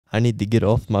I need to get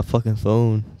off my fucking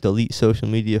phone, delete social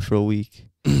media for a week.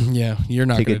 Yeah, you're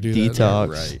not going to do detox. that.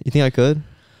 Right. You think I could?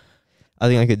 I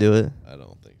think I could do it. I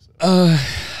don't think so.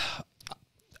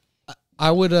 I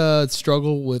would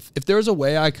struggle with if there was a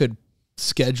way I could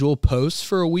schedule posts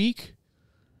for a week,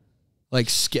 like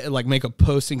make a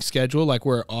posting schedule, like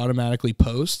where it automatically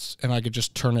posts, and I could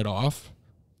just turn it off.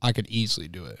 I could easily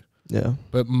do it. Yeah.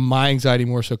 But my anxiety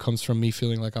more so comes from me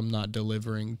feeling like I'm not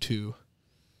delivering to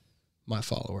my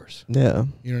followers. Yeah.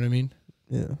 You know what I mean?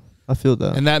 Yeah. I feel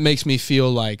that. And that makes me feel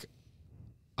like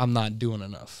I'm not doing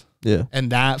enough. Yeah.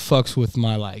 And that fucks with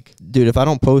my like. Dude, if I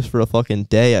don't post for a fucking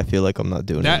day, I feel like I'm not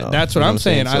doing enough. That's what I'm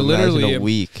saying. So I literally imagine a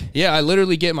week. Yeah, I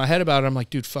literally get in my head about it. I'm like,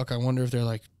 dude, fuck. I wonder if they're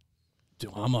like, dude,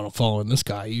 I'm not following this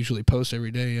guy. He usually posts every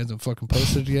day. He hasn't fucking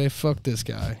posted today. Fuck this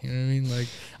guy. You know what I mean? Like,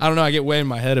 I don't know. I get way in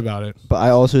my head about it. But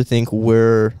I also think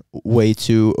we're way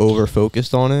too over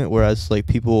focused on it. Whereas like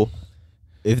people,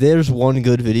 if there's one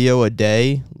good video a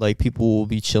day, like people will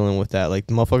be chilling with that. Like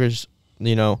motherfuckers,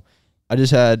 you know, I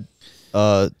just had.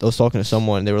 I was talking to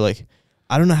someone and they were like,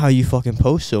 I don't know how you fucking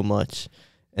post so much.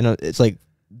 And it's like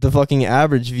the fucking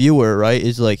average viewer, right,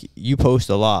 is like you post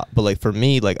a lot. But like for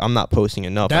me, like I'm not posting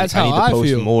enough. That's like, how I need to post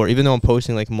feel. More, even though I'm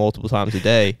posting like multiple times a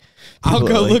day. I'll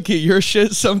go like, look at your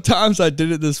shit sometimes. I did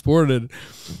it this morning.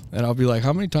 And I'll be like,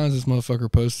 how many times this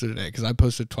motherfucker posted today? Because I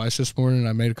posted twice this morning and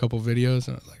I made a couple videos.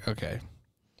 And I was like, okay.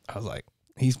 I was like,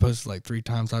 he's posted like 3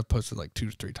 times. I've posted like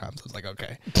 2 to 3 times. I was like,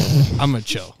 okay, I'm gonna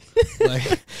chill.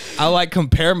 Like, I like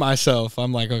compare myself.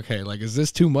 I'm like, okay, like, is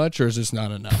this too much or is this not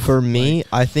enough? For me,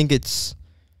 I think it's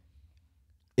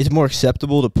more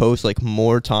acceptable to post like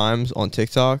more times on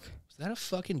TikTok. Is that a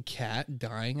fucking cat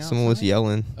dying outside? Someone was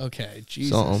yelling. Okay,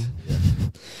 Jesus.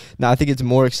 Something. No, I think it's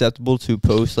more acceptable to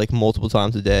post like multiple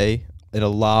times a day and a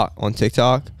lot on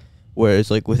TikTok.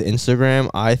 Whereas like with Instagram,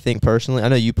 I think personally, I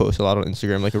know you post a lot on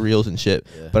Instagram, like reels and shit,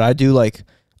 but I do like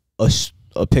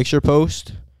a picture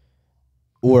post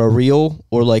or a reel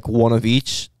or like one of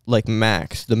each, like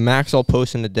max. The max I'll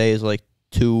post in a day is like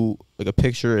 2, like a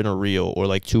picture and a reel or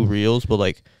like 2 reels. But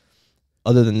like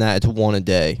other than that, it's 1 a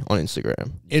day on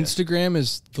Instagram. Instagram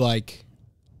is like,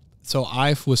 so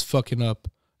I was fucking up.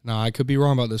 Now, I could be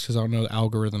wrong about this because I don't know the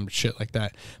algorithm shit like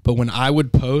that. But when I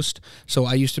would post, so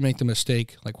I used to make the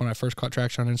mistake, like when I first caught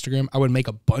traction on Instagram, I would make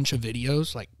a bunch of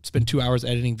videos, like spend 2 hours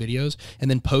editing videos,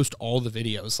 and then post all the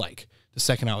videos like the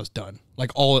second I was done, like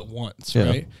all at once,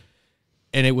 right?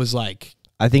 And it was like,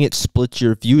 I think it splits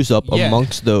your views up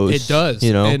amongst those. It does,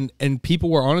 you know? And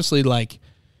people were honestly like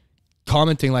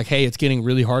commenting like, hey, it's getting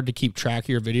really hard to keep track of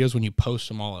your videos when you post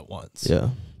them all at once. Yeah.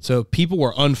 So people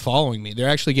were unfollowing me. They're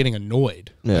actually getting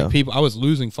annoyed. Yeah. Like I was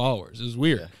losing followers. It was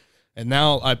weird. Yeah. And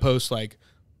now I post like,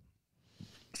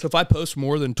 so if I post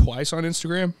more than twice on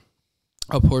Instagram,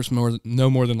 I'll post no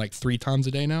more than like 3 times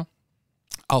a day now.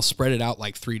 I'll spread it out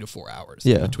like 3 to 4 hours.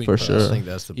 Yeah, in between for posts. sure. I think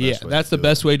that's the best way. Yeah, that's the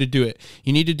best way to do it.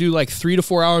 You need to do like 3 to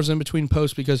 4 hours in between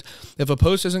posts because if a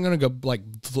post isn't going to go like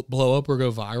blow up or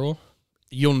go viral,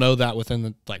 you'll know that within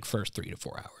the like first 3 to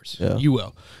 4 hours. Yeah. You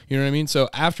will. You know what I mean? So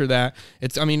after that,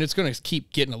 it's going to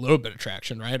keep getting a little bit of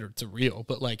traction, right? Or it's a reel,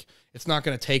 but like it's not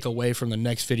going to take away from the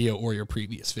next video or your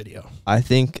previous video. I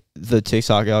think the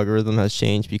TikTok algorithm has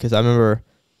changed because I remember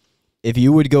if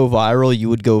you would go viral, you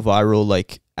would go viral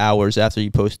like hours after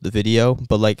you posted the video.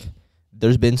 But like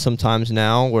there's been some times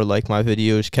now where like my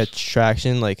videos catch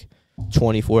traction like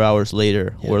 24 hours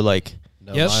later or like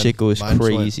shit goes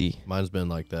crazy. Mine's been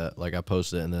like that. Like I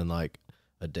posted it and then like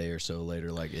a day or so later,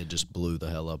 like it just blew the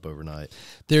hell up overnight.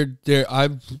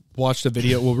 I've watched a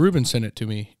video. Well, Ruben sent it to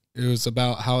me. It was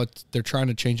about how they're trying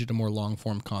to change it to more long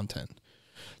form content.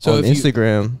 So on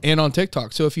Instagram and on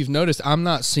TikTok. So if you've noticed, I'm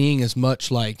not seeing as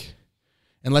much like,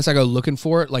 unless I go looking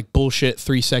for it, like bullshit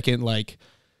 3-second like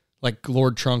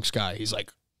Lord Trunks guy. He's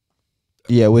like,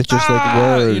 yeah, with just like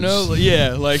words, you know,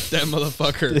 yeah, like that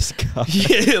motherfucker. This guy,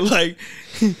 yeah, like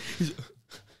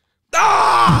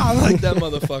like that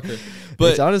motherfucker.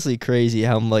 But it's honestly crazy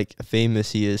how like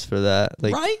famous he is for that.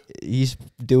 Like, right? He's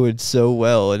doing so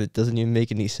well, and it doesn't even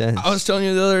make any sense. I was telling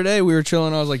you the other day, we were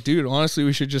chilling. I was like, dude, honestly,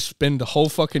 we should just spend the whole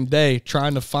fucking day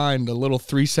trying to find a little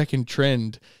 3-second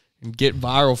trend and get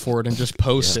viral for it and just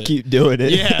post it. Keep doing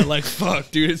it. Yeah, like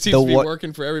fuck, dude. It seems to be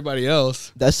working for everybody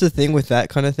else. That's the thing with that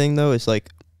kind of thing, though. It's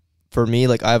like, for me,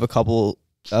 like I have a couple.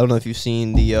 I don't know if you've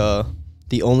seen the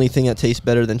only thing that tastes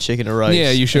better than chicken or rice.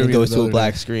 Yeah, you showed me. It goes to a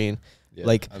black screen. Yeah,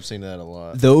 like I've seen that a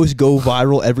lot. Those go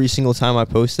viral every single time I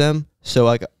post them. So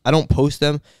like I don't post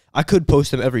them. I could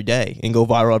post them every day and go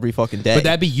viral every fucking day. But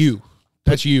that'd be you.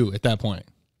 That's you at that point.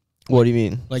 What do you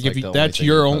mean? Like if that's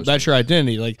your own, that's your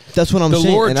identity. Like that's what I'm saying.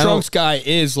 The Lord Trunks guy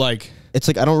is like. It's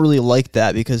like I don't really like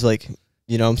that because like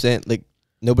you know what I'm saying, like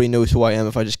nobody knows who I am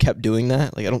if I just kept doing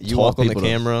that. Like I don't You talk want on the people to-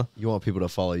 camera. You want people to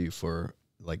follow you for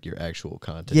like your actual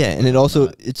content. Yeah, and it also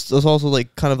not- it's also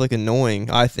like kind of like annoying.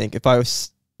 I think if I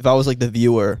was like the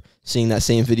viewer seeing that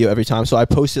same video every time, so I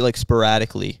post it like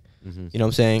sporadically. Mhm. You know what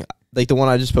I'm saying? Like the one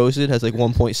I just posted has like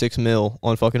 1.6 mil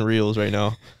on fucking Reels right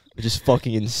now, which is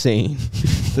fucking insane.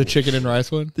 The chicken and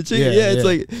rice one. The chicken, yeah, it's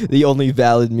like the only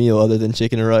valid meal other than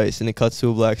chicken and rice, and it cuts to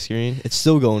a black screen. It's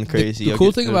still going crazy. The I'll cool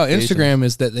get thing about notifications. Instagram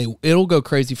is that it'll go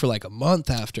crazy for like a month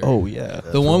after. Oh yeah,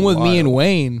 the one with me and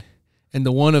Wayne, and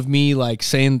the one of me like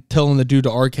telling the dude to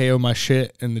RKO my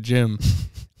shit in the gym.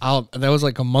 That was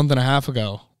like a month and a half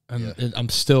ago, and I'm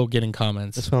still getting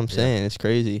comments. That's what I'm saying. It's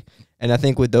crazy. And I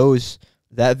think with those,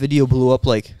 that video blew up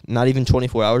like not even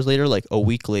 24 hours later, like a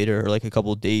week later or like a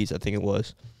couple of days, I think it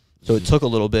was. So it took a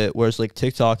little bit. Whereas like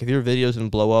TikTok, if your videos didn't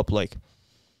blow up, like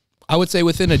I would say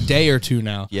within a day or two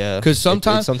now. yeah, 'Cause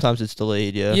sometimes- sometimes it's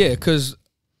delayed. Yeah, Yeah, because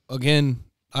again,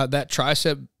 that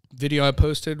tricep video I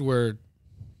posted where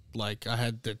like I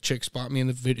had the chick spot me in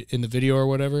the video or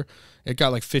whatever, it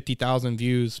got like 50,000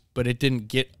 views, but it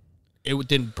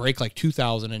didn't break like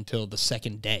 2,000 until the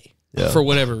second day for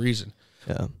whatever reason.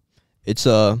 Yeah, it's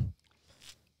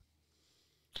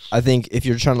I think if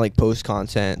you're trying to like post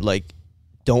content, like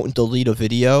don't delete a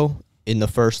video in the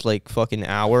first like fucking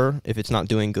hour if it's not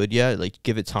doing good yet. Like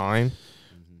give it time.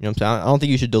 You know what I'm saying? I don't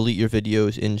think you should delete your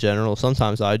videos in general.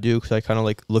 Sometimes I do because I kind of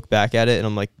like look back at it and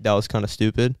I'm like, that was kind of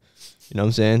stupid. You know what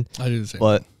I'm saying? I do the same.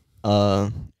 But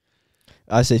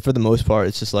I say for the most part,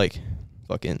 it's just like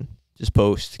fucking just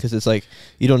post because it's like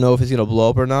you don't know if it's gonna blow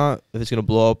up or not. If it's gonna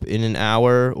blow up in an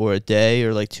hour or a day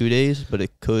or like 2 days, but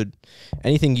it could.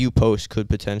 Anything you post could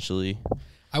potentially.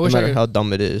 I wish no I matter could, how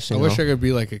dumb it is. I you wish know? I could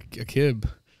be like a kid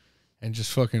and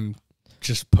just fucking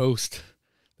just post.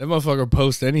 That motherfucker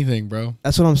post anything, bro.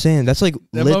 That's what I'm saying. That's like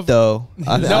That lit though.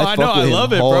 I know. I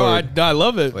love it, bro. I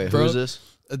love it, Wait, bro. who is this?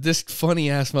 This funny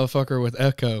ass motherfucker with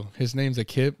Echo. His name's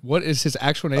Akib. What is his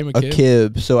actual name? A Akib.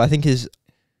 kib. So I think his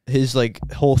like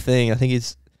whole thing. I think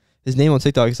his name on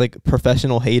TikTok is like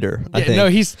professional hater. I think. No,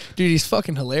 he's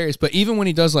fucking hilarious. But even when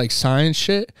he does like science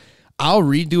shit, I'll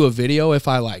redo a video if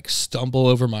I like stumble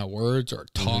over my words or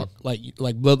talk blah,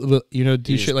 blah, you know,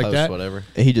 do You shit just like post that. Whatever.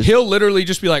 And he just He'll literally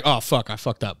just be like, "Oh fuck, I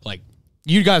fucked up." Like,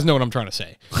 you guys know what I'm trying to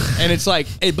say, and it's like,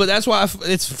 but that's why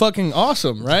it's fucking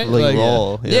awesome, right? like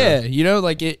raw. Yeah, you know,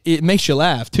 like it makes you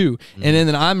laugh too, and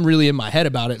then I'm really in my head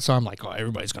about it, so I'm like, oh,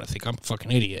 everybody's gonna think I'm a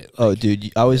fucking idiot. Oh,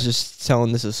 dude, I was just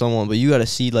telling this to someone, but you got to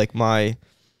see like my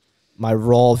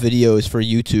raw videos for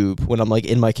YouTube when I'm like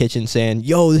in my kitchen saying,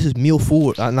 "Yo, this is meal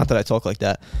 4." Not that I talk like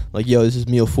that. Like, "Yo, this is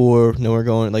meal 4. No, we're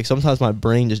going." Like sometimes my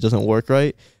brain just doesn't work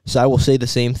right, so I will say the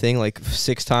same thing like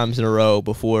 6 times in a row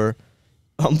before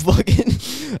I'm fucking.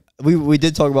 we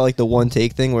did talk about like the one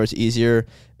take thing where it's easier.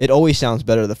 It always sounds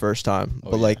better the first time,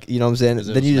 but like you know what I'm saying.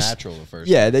 Then Then you just natural the first.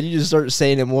 then you just start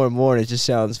saying it more and more, and it just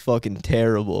sounds fucking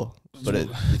terrible. But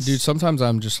Dude, sometimes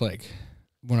I'm just like,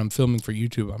 when I'm filming for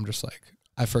YouTube, I'm just like,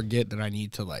 I forget that I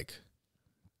need to like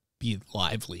be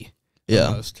lively. Yeah.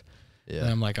 Almost. Yeah. And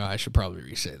I'm like, oh, I should probably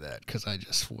re-say that because I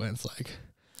just went like,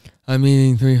 I'm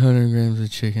eating 300 grams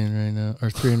of chicken right now, or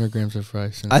 300 grams of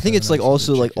rice. And I think it's 7 like ounces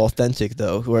of also like chicken. authentic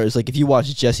though. Whereas like if you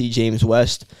watch Jesse James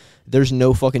West, there's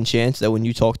no fucking chance that when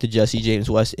you talk to Jesse James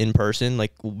West in person,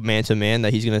 like man to man,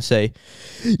 that he's gonna say,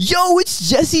 "Yo, it's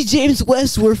Jesse James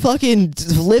West. We're fucking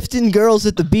lifting girls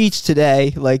at the beach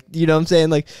today." Like, you know what I'm saying?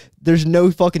 Like, there's no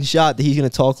fucking shot that he's gonna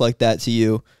talk like that to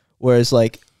you. Whereas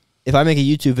like if I make a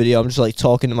YouTube video, I'm just like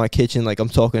talking to my kitchen, like I'm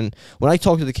talking. When I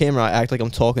talk to the camera, I act like I'm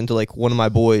talking to like one of my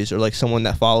boys or like someone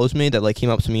that follows me that like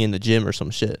came up to me in the gym or some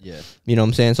shit. Yeah. You know what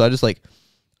I'm saying? So I just like,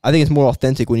 I think it's more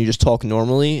authentic when you just talk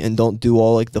normally and don't do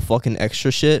all like the fucking extra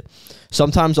shit.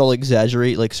 Sometimes I'll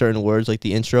exaggerate like certain words, like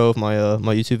the intro of my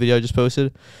my YouTube video I just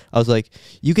posted. I was like,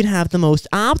 you can have the most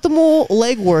optimal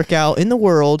leg workout in the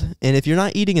world, and if you're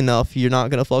not eating enough, you're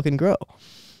not gonna fucking grow.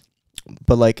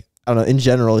 But like, I don't know, in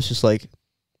general, it's just like,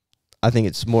 I think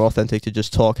it's more authentic to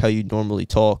just talk how you normally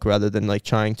talk rather than like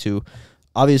trying to,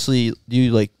 obviously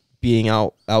you like being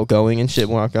outgoing and shit,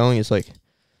 more outgoing is like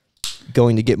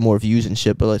going to get more views and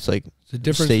shit, but it's like the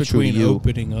difference stay true to between you.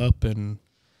 opening up and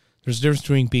there's a difference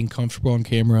between being comfortable on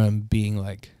camera and being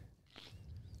like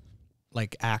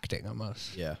acting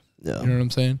almost. Yeah. Yeah, You know what I'm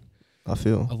saying? I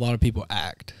feel. A lot of people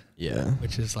act, Yeah.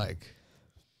 which is like,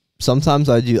 Sometimes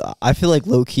I do. I feel like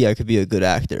low key I could be a good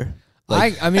actor.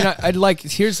 Like, I mean, I'd like,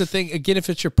 here's the thing, again, if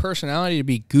it's your personality to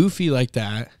be goofy like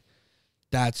that,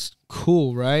 that's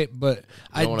cool, right? But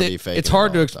don't wanna be faking it's it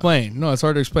hard all to the explain. No, it's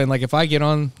hard to explain. Like if I get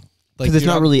on, like, because it's dude,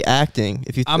 not really acting.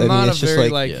 If you, I'm I mean, not it's a just very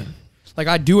like, Yeah. like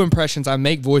I do impressions. I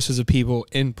make voices of people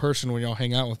in person when y'all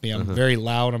hang out with me. I'm very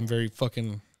loud. I'm very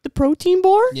fucking The protein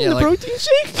bar? Yeah, And the like- protein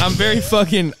shake?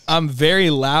 I'm very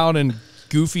loud and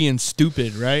goofy and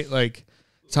stupid, right? Like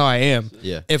that's how I am.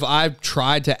 Yeah. If I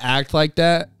tried to act like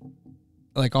that,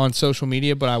 like on social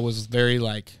media, but I was very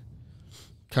like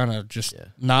kind of just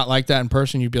not like that in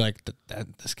person, you'd be like,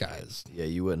 this guy is Yeah,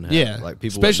 you wouldn't have yeah. like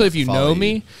people, especially if wouldn't you follow know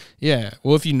me. Yeah.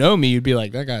 Well, if you know me, you'd be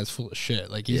like, that guy's full of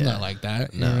shit. Like he's Yeah. not like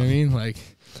that. You No. know what I mean? Like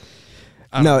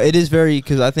No, it is very,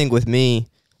 because I think with me,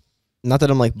 not that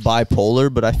I'm like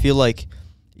bipolar, but I feel like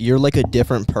you're like a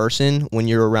different person when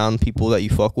you're around people that you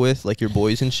fuck with, like your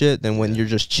boys and shit, than when you're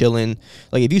just chilling.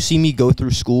 Like if you see me go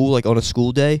through school, like on a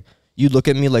school day, you look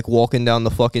at me like walking down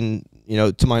the fucking,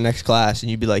 to my next class, and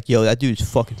you'd be like, yo, that dude's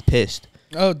fucking pissed.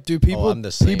 oh, dude, people I'm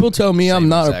the same, people tell me I'm same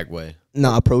not exact way.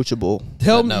 Not approachable.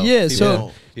 tell But me no, yeah. people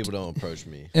So people don't approach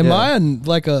me. am Yeah. I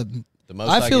like a? The most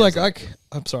I feel get like is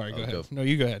I'm sorry. Go Oh, ahead. go. No,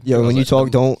 you go ahead. Yo, I when was you like,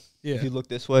 talk, don't. Yeah. If you look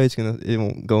this way, it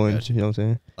won't go in. Gotcha. You know what I'm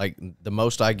saying? like the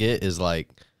most I get is like,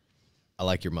 I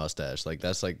like your mustache. Like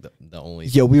that's like the only.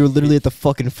 Yo, we were literally at the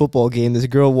fucking football game. This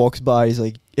girl walks by. He's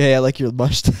like, "Hey, I like your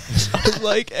mustache." I was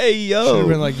like, "Hey, Should have yo."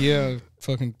 been like, yeah,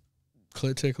 fucking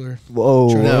clit tickler.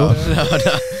 Whoa. Trying No, to-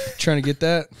 no, Trying to get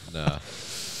that. no.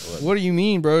 What do you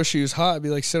mean, bro? She was hot. Be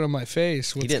like, sit on my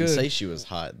face. What's He didn't good? say she was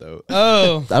hot though.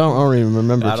 Oh, I don't even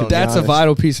remember. I to don't- be that's a honest.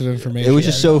 vital piece of information. It was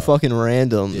just Yeah, so no. fucking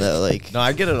random that like. No,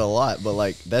 I get it a lot, but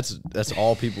like that's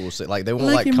all people will say. Like they won't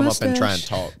like like your come up and try and mustache.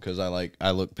 talk because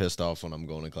I look pissed off when I'm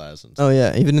going to class and stuff Oh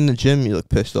yeah, even in the gym, you look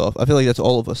pissed off. I feel like that's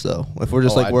all of us though. If we're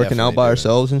just Oh, like I working out definitely by do it.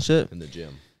 ourselves and shit. in the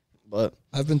gym. But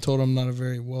I've been told I'm not a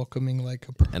very welcoming, like,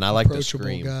 And I like to approachable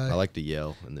scream. guy. I like to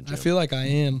yell in the gym. I feel like I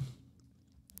am.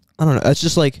 I don't know. That's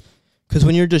just like, because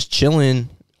when you're just chilling,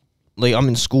 like I'm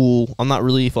in school, I'm not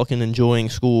really fucking enjoying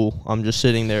school. I'm just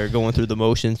sitting there going through the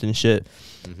motions and shit.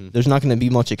 Mhm. There's not going to be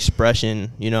much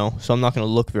expression, so I'm not going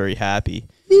to look very happy.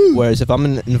 Whereas if I'm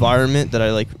in an environment that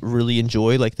I like really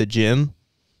enjoy, like the gym,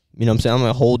 you know what I'm saying? I'm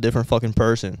a whole different fucking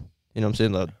person. You know what I'm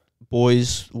saying? The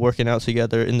boys working out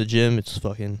together in the gym, it's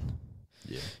fucking,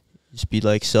 Yeah. just be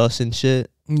like sus and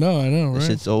shit. No, I know, right?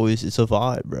 It's always, it's a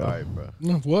vibe, bro. All right, bro.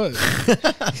 No, what?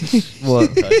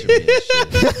 What? Touching me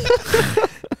and shit.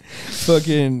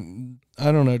 Fucking,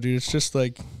 I don't know, dude. It's just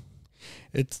like,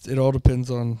 it all depends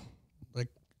on, like,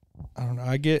 I don't know.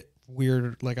 I get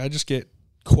weird. Like, I just get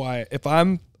quiet. If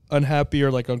I'm unhappy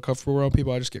or like uncomfortable around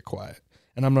people, I just get quiet.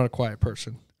 And I'm not a quiet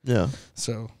person. Yeah.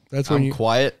 So that's when I'm you.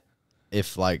 quiet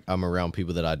if like I'm around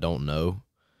people that I don't know,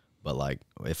 but like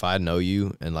if I know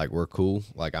you and like we're cool,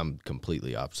 like I'm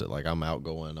completely opposite. Like I'm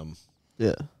outgoing. I'm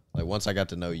Yeah. like once I got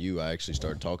to know you, I actually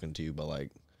started talking to you. But like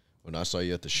when I saw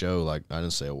you at the show, like I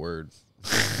didn't say a word.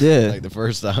 Yeah. Like the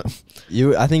first time.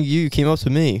 I think you came up to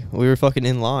me. We were fucking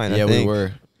in line. Yeah, I we think.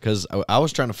 were. Because I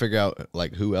was trying to figure out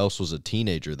like who else was a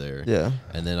teenager there. Yeah.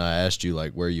 And then I asked you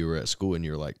like where you were at school, and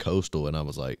you were like Coastal, and I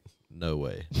was like, no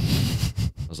way.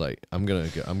 I was like, I'm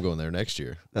going there next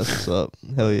year. That's what's up.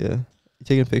 Hell yeah. You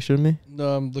taking a picture of me?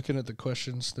 No, I'm looking at the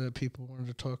questions that people wanted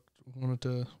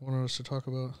us to talk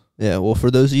about. Yeah. Well,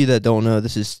 for those of you that don't know,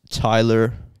 this is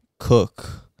Tyler Cook.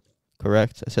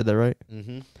 Correct? I said that right?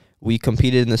 Mm-hmm. We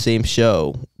competed in the same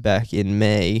show back in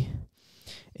May,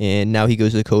 and now he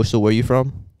goes to Coastal. Where are you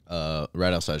from?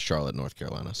 Right outside Charlotte, North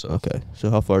Carolina. So Okay. So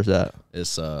how far is that?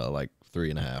 it's like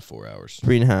 3.5, 4 hours.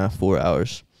 3.5, 4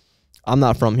 hours. I'm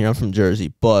not from here. I'm from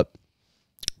Jersey, but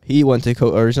he went to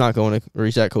or he's not going to, or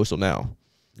he's at Coastal now.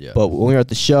 Yeah. But when we were at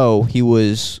the show, he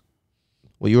was.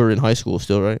 Well, you were in high school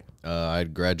still, right? I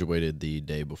graduated the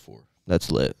day before.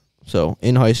 That's lit. So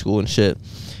in high school and shit,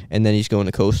 and then he's going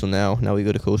to Coastal now. Now we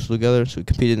go to Coastal together. So we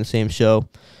competed in the same show.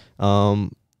 How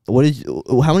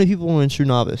many people were in True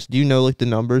Novice? Do you know like the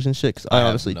numbers and shit? 'Cause I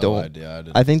honestly have no don't. idea. I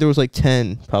didn't. I think there was like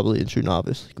 10 probably in True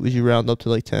Novice. Would you round up to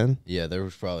like 10? Yeah, there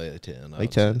was probably a 10. I Like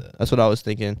would say 10. that. That's what I was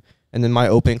thinking. And then my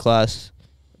open class.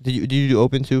 Did you do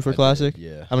open too for I did, classic?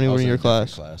 Yeah. How many I were was in your a different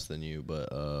class? class than you, but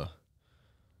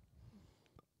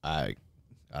I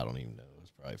don't even know. It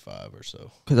was probably 5 or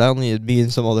so. Because I only had me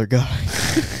and some other guy.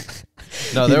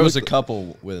 No, He there was a looked-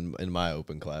 couple in my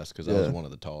open class because I was Yeah. one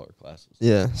of the taller classes.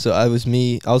 Yeah, so I was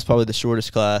probably the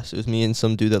shortest class. It was me and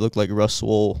some dude that looked like Russ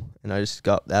Swole, and I just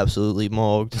got absolutely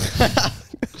mogged.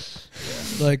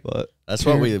 Like, But That's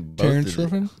what we both Terrence did.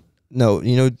 Ruffin? no,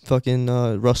 fucking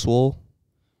Russ Swole,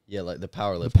 Yeah, like the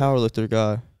power the lift. powerlifter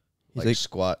guy. He's Like, like,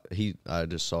 squat. I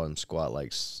just saw him squat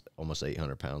like almost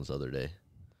 800 pounds the other day.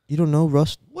 you don't know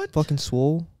Russ What? fucking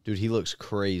Swole? Dude, he looks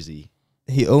crazy.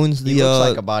 He owns the He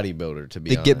looks like a bodybuilder, to be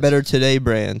the honest. Get Better Today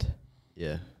brand.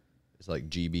 Yeah. It's like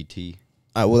GBT.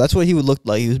 Well, that's what he would look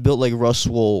like. He was built like Russ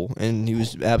Swole, and he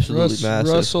was absolutely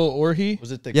massive. Russell or he?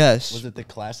 Was it the Yes. Was it the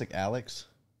classic Alex?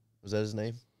 Was that his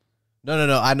name?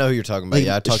 No. I know who you're talking about. Like,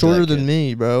 Yeah, I talked shorter to that than kid.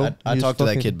 me, bro. I He was talked to that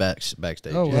fucking- kid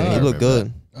backstage. Oh, Yeah, wow. Yeah, I he looked remember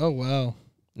good. Oh wow.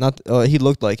 Not he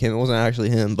looked like him. It wasn't actually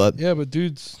him, but Yeah, but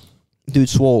dude's dude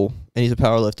swole, and he's a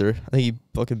power lifter. I think he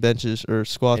fucking benches or that.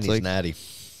 squats And he's like natty.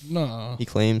 no. he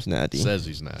claims natty. Says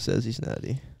he's not. Says he's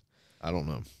natty. I don't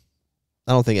know.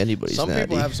 I don't think anybody's Some natty.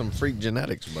 people have some freak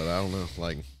genetics, but I don't know.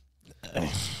 Like, I don't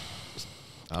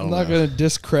I'm not know. gonna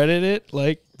discredit it,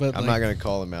 but I'm like, not gonna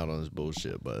call him out on his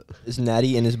bullshit, but Is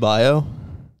natty in his bio?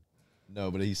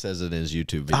 no. But he says it in his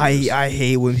YouTube videos. I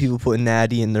hate when people put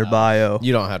natty in their bio.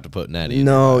 You don't have to put natty. in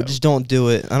No, your bio. just don't do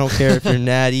it. I don't care if you're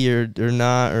natty or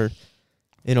not, or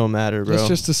it don't matter, bro. let's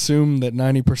just assume that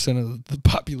 90% of the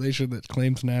population that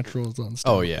claims natural is on steroids.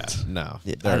 Oh yeah, no.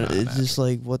 Yeah, they're not it's natural. just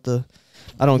like what the.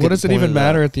 I don't. What get does the it point even of that.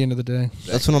 matter at the end of the day?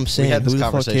 That's what I'm saying. We had this Who the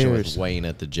fuck conversation with cares? Wayne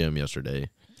at the gym yesterday.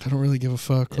 I don't really give a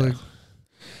fuck. Yeah. Like,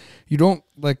 you don't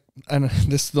like. And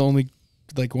this is the only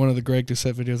like one of the Greg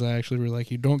Doucette videos I actually really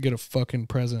like. You don't get a fucking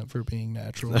present for being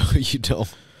natural. No, you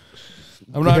don't.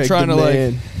 I'm not Greg trying the to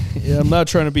man. yeah, I'm not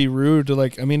trying to be rude to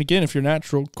like. I mean, again, if you're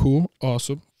natural, cool,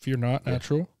 awesome. If you're not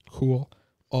natural, cool,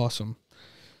 awesome.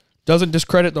 Doesn't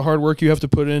discredit the hard work you have to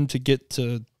put in to get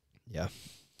to Yeah.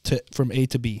 from A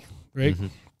to B, right?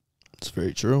 Mhm. It's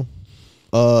very true.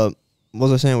 What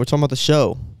was I saying? We're talking about the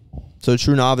show. So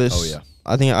True Novice. Oh yeah.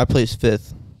 I think I placed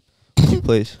 5th. You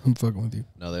placed. I'm fucking with you.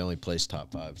 No, they only placed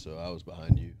top 5, so I was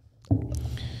behind you.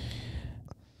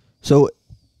 So,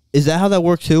 is that how that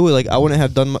worked too? Like, I wouldn't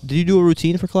have done. Did you do a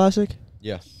routine for Classic?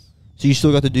 Yeah. So you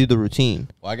still got to do the routine.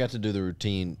 Well, I got to do the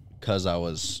routine because I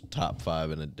was top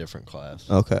 5 in a different class.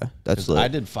 Okay, that's 'Cause I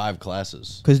lit. did 5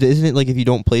 classes. Because isn't it like if you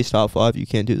don't place top 5, you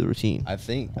can't do the routine? I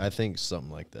think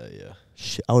something like that. Yeah.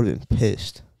 Shit, I would have been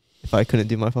pissed if I couldn't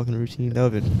do my fucking routine. That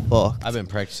would have been fucked. I've been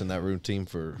practicing that routine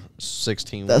for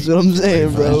 16 That's weeks. what I'm saying,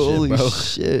 Like, bro. shit, Holy bro.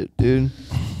 shit, dude.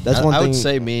 That's one I thing. would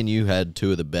say me and you had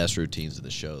 2 of the best routines of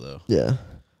the show, though. Yeah.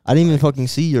 I didn't even fucking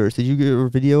see yours. Did you get a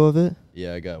video of it?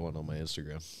 Yeah, I got one on my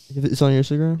Instagram. If it's on your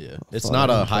Instagram? Yeah, it's fuck, not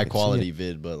I a didn't high fucking see quality it.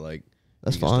 vid, but like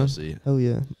That's you can fine. still see it. Hell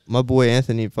yeah. My boy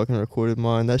Anthony fucking recorded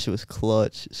mine. That shit was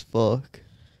clutch as fuck.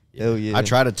 Hell yeah. I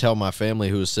tried to tell my family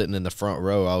who was sitting in the front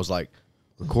row. I was like,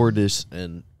 record this,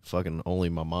 and fucking only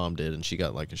my mom did, and she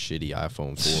got like a shitty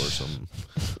iPhone 4 or something.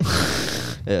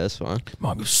 Yeah, that's fine.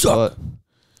 Mom, you suck. But,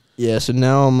 yeah, so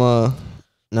now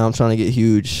I'm trying to get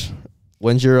huge.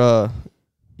 When's your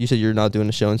you said you're not doing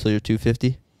the show until you're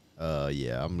 250?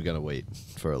 Yeah, I'm gonna wait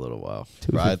for a little while.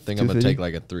 250 I think I'm gonna 250? take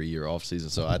like a 3-year off season,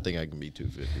 so I think I can be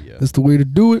 250. Yeah, That's the way to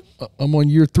do it. I'm on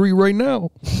year 3 right now.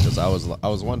 because I was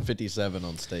 157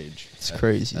 on stage. It's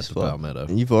crazy That's as with fuck. Palmetto.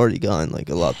 And you've already gotten like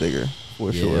a lot bigger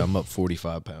for Yeah, sure. I'm up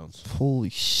 45 pounds. Holy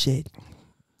shit.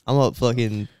 I'm up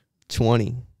fucking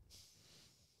 20.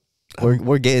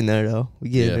 We're getting there though. We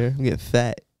getting Yeah. there. I'm getting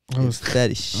fat. I was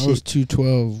Fat as I was shit.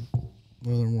 212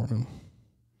 the other morning.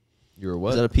 You were Is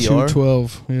what? that a PR?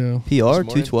 212, yeah. PR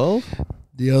morning? 212?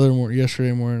 The other morning,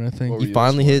 yesterday morning, I think. What were You you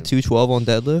finally hit this 212 on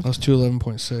deadlift? I was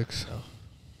 211.6.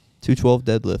 212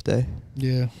 deadlift, eh?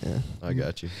 Yeah, Yeah. I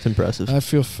got you. It's impressive. I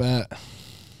feel fat.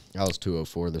 I was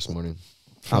 204 this morning.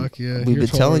 Fuck yeah. We've you're been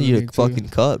telling taller you than me, to too. fucking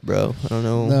cut, bro. I don't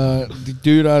know. Nah,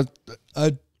 dude, I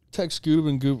text Goob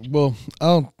and Goob. Well,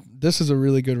 this is a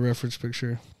really good reference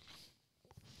picture.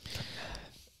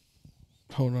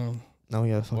 Hold on. Now we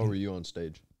gotta What fucking. were you on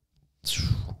stage?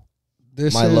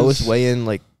 This My is, lowest weigh in,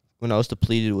 like, when I was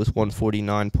depleted was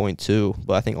 149.2.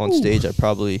 But I think on stage I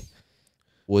probably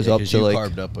was Yeah, up 'cause to you like.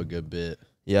 carved up a good bit.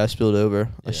 Yeah, I spilled over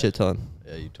Yeah. a shit ton.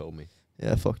 Yeah, you told me.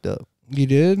 Yeah, I fucked up. You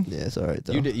did? Yeah, it's alright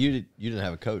though. You didn't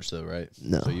have a coach though, right?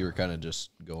 No. So you were kind of just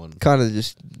going. Kind of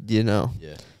just, Yeah.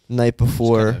 night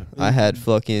before kinda I had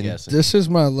fucking. Guessing. This is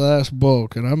my last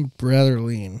bulk, and I'm rather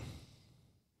lean.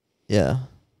 Yeah.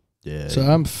 Yeah. So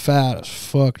I'm fat as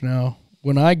fuck now.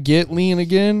 When I get lean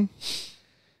again,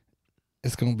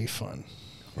 it's going to be fun.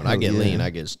 when I Hell get yeah. lean, I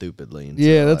get stupid lean.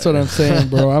 Yeah, so, that's like- what I'm saying,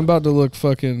 bro. I'm about to look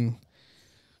fucking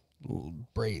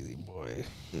crazy, boy.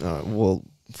 Well,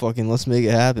 fucking let's make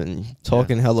it happen.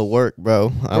 Talking hella work, bro.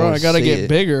 Bro, I wanna got to see get it.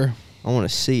 bigger. I want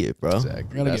to see it, bro.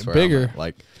 Exactly. Gotta That's get where I'm bigger. at.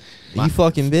 Like, You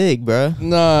fucking big, bro.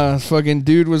 Nah, fucking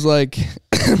dude was like,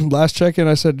 last check-in,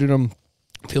 I said, dude, I'm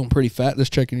feeling pretty fat this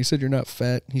check-in. He said, you're not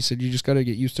fat. He said, you just got to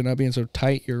get used to not being so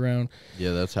tight you're around.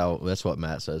 yeah, that's what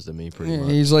Matt says to me pretty Yeah,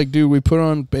 much. he's like, dude, we put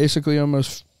on basically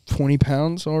almost 20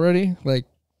 pounds already. Like,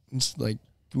 it's like,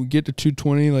 we get to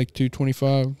 220, like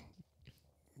 225.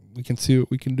 We can see what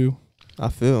we can do. I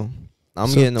feel. I'm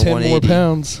So getting the 10 more 180.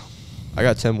 pounds. I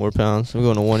got 10 more pounds. I'm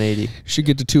going to 180. Should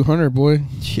get to 200, boy.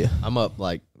 Yeah. I'm up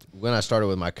like when I started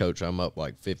with my coach, I'm up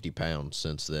like 50 pounds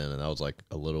since then, and that was like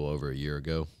a little over a year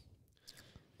ago.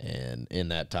 And in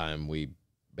that time, we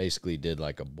basically did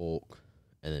like a bulk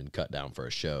and then cut down for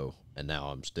a show. And now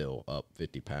I'm still up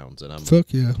 50 pounds, and Fuck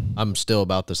yeah. I'm still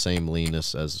about the same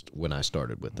leanness as when I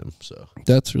started with him. So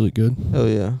That's really good. Hell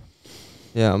yeah.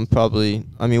 Yeah, I'm probably,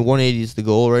 I mean, 180 is the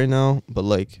goal right now, but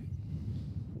like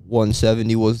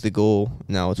 170 was the goal.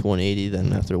 Now it's 180.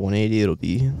 Then after 180, it'll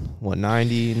be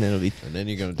 190, and then it'll be and then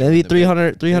you're gonna then it'll be join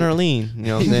the 300 lean. You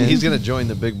know what I'm saying? He's gonna join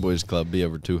the big boys club, be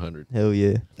over 200. Hell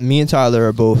yeah. Me and Tyler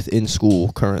are both in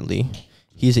school currently.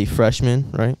 He's a freshman,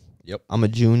 right? Yep. I'm a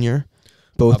junior.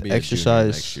 I'll Both be a junior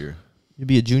exercise. next year. You'll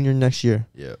be a junior next year.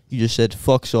 Yeah, You just said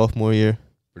fuck sophomore year.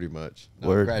 pretty much. No,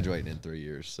 Word. I'm graduating in 3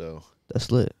 years, so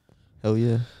That's lit. Hell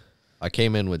yeah. I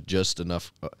came in with just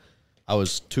enough. I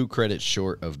was 2 credits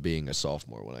short of being a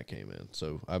sophomore when I came in,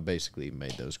 so I basically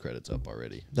made those credits up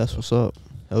already. That's what's up.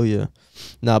 Hell yeah.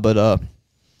 Nah, but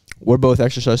we're both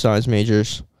exercise science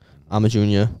majors. I'm a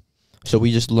junior. So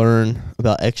we just learn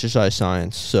about exercise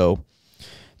science. So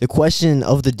the question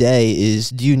of the day is,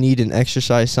 do you need an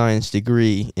exercise science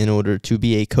degree in order to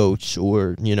be a coach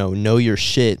or, know your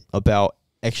shit about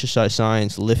exercise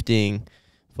science, lifting,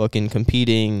 fucking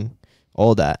competing,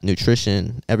 all that,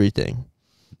 nutrition, everything?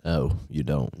 No, you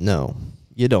don't. No,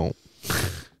 you don't.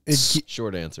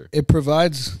 Short answer. It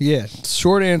provides,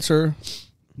 short answer,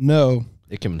 no.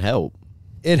 It can help.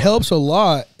 It helps a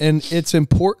lot, and it's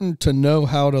important to know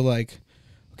how to, like,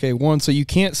 okay, one, so you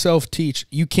can't self-teach.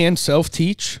 You can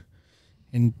self-teach,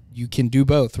 and you can do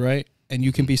both, right? And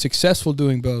you can be successful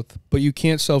doing both, but you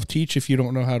can't self-teach if you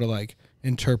don't know how to, like,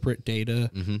 interpret data,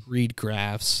 read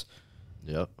graphs,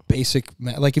 Yep. basic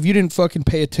math. Like, if you didn't fucking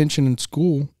pay attention in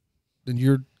school, then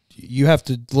you have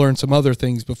to learn some other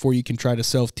things before you can try to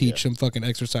self-teach some fucking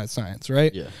exercise science,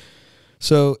 right? Yeah.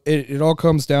 So it all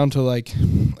comes down to, like,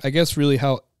 I guess really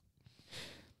how,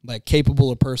 like,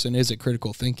 capable a person is at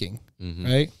critical thinking,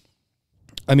 right?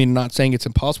 I mean, not saying it's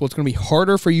impossible. It's going to be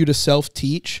harder for you to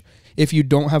self-teach if you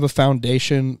don't have a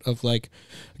foundation of, like,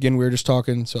 again, we were just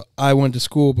talking. So I went to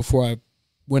school before I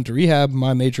went to rehab.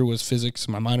 My major was physics.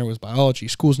 My minor was biology.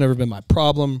 School's never been my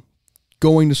problem.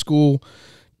 Going to school,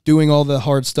 doing all the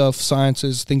hard stuff,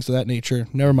 sciences, things of that nature,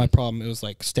 never my problem. It was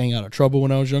like staying out of trouble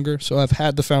when I was younger. So I've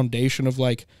had the foundation of,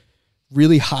 like,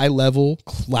 really high level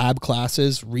lab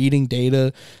classes, reading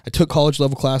data. I took college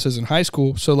level classes in high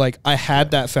school. So, like, I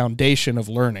had that foundation of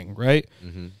learning, right?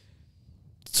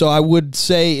 So I would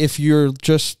say if you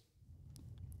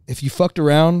fucked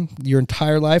around your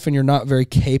entire life and you're not very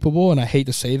capable, and I hate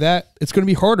to say that, it's going to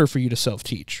be harder for you to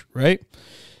self-teach, right?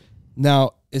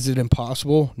 Now, is it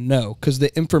impossible? No, because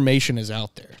the information is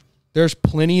out there. There's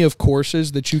plenty of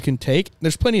courses that you can take.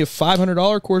 There's plenty of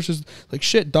 $500 courses. Like,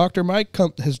 shit, Dr. Mike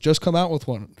has just come out with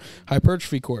one,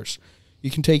 hypertrophy course.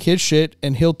 You can take his shit,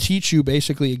 and he'll teach you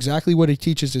basically exactly what he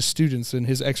teaches his students in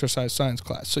his exercise science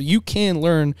class. So you can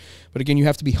learn, but again, you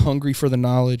have to be hungry for the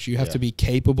knowledge. You have to be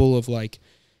capable of, like,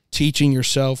 teaching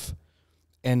yourself,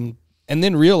 and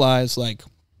then realize, like,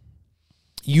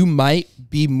 you might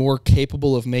be more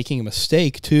capable of making a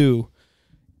mistake too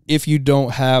if you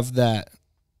don't have that,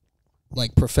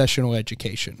 like, professional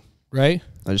education, right?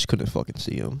 I just couldn't fucking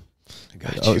see him. I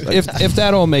got I you. was like, If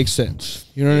that all makes sense,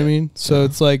 you know what I mean? So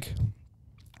it's like,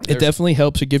 it definitely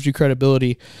helps. It gives you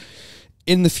credibility.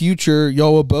 In the future,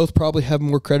 y'all will both probably have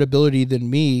more credibility than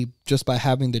me just by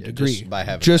having the degree. Just by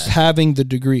having Just that. having the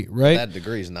degree, right? That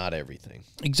degree is not everything.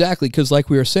 Exactly, because like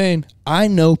we were saying, I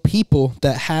know people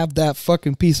that have that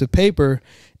fucking piece of paper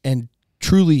and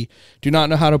truly do not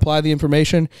know how to apply the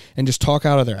information and just talk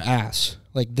out of their ass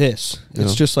like this.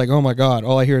 It's just like, oh my God,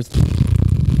 all I hear is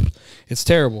it's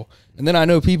terrible. And then I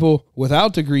know people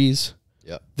without degrees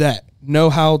that know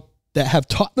how, that have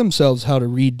taught themselves how to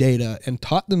read data and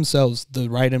taught themselves the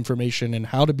right information and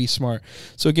how to be smart.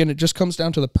 So again, it just comes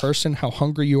down to the person, how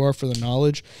hungry you are for the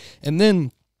knowledge. And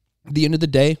then at the end of the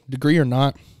day, degree or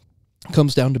not,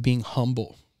 comes down to being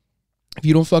humble. If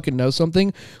you don't fucking know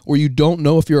something, or you don't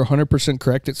know if you're 100%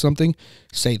 correct at something,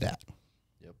 say that.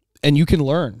 And you can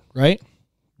learn, right?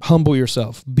 Humble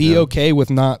yourself. Be okay with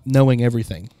not knowing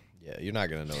everything. Yeah, you're not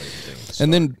going to know everything.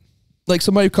 And then, like,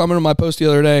 somebody commented on my post the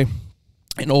other day,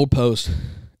 an old post,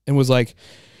 and was like,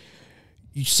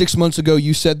 6 months ago,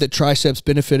 you said that triceps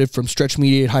benefited from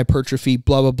stretch-mediated hypertrophy,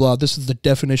 blah, blah, blah. This is the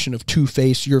definition of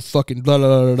two-face. You're fucking blah,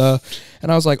 blah, blah, blah.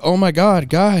 And I was like, oh, my God,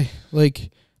 guy.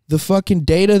 Like, the fucking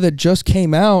data that just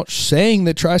came out saying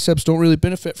that triceps don't really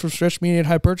benefit from stretch-mediated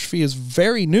hypertrophy is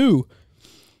very new.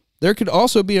 There could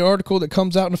also be an article that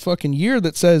comes out in a fucking year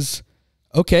that says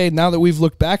okay, now that we've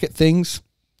looked back at things,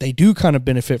 they do kind of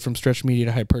benefit from stretch mediate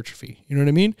hypertrophy. You know what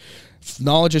I mean?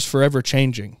 Knowledge is forever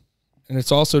changing. And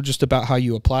it's also just about how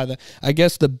you apply that. I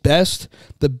guess the best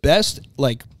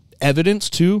like evidence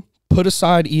too, put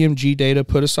aside EMG data,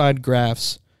 put aside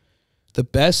graphs. The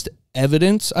best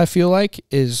evidence I feel like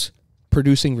is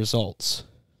producing results.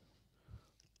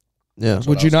 Yeah.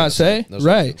 Would you not say?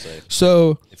 Right.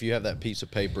 So if you have that piece of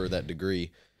paper, that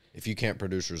degree, if you can't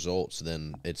produce results,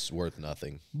 then it's worth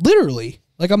nothing. literally,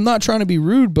 like I'm not trying to be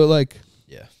rude, but like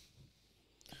Yeah.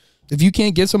 if you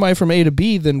can't get somebody from A to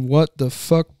B, then what the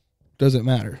fuck does it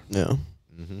matter? Yeah.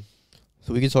 Mm-hmm.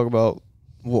 So we can talk about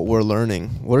what we're learning.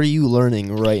 What are you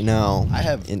learning right now? I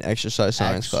have in exercise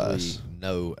science class.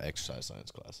 no exercise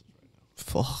science classes right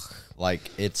now. Fuck.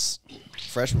 Like, it's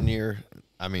freshman year.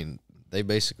 I mean, they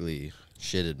basically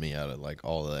shitted me out of like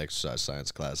all the exercise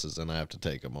science classes, and I have to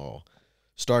take them all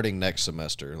starting next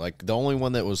semester. Like, the only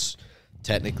one that was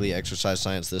technically exercise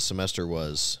science this semester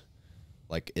was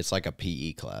like, it's like a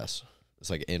PE class. It's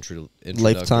like introductory.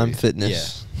 Lifetime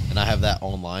Fitness. Yeah, and I have that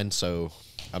online, so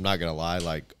I'm not gonna lie.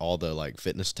 Like, all the like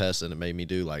fitness tests that it made me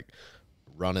do, like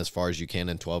run as far as you can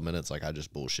in 12 minutes. Like, I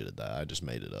just bullshitted that. I just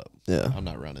made it up. Yeah. I'm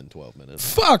not running 12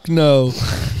 minutes. Fuck no.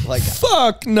 Like,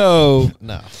 Fuck no.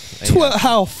 no.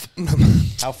 How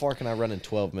How far can I run in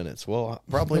 12 minutes? Well,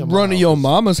 probably a run to mile. your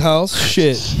mama's house?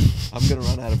 Shit. I'm gonna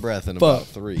run out of breath in Fuck. about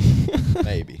 3,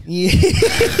 maybe. Yeah.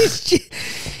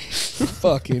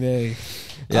 Fucking A.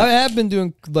 Yeah. I have been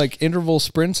doing like interval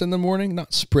sprints in the morning,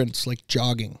 not sprints, like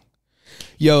jogging.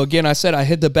 Yo, again, I said I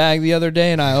hit the bag the other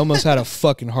day and I almost had a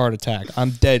fucking heart attack.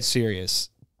 I'm dead serious.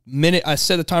 I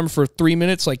set the timer for 3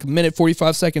 minutes, like minute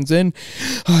 45 seconds in.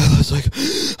 I was like,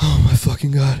 oh my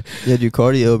fucking God. Yeah, do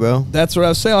cardio, bro. That's what I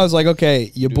was saying. I was like,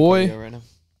 okay, your boy. Right now?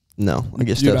 No, I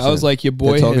guess. Dude, I was like, your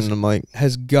boy talking to the mic.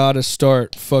 has got to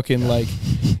start fucking like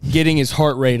getting his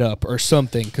heart rate up or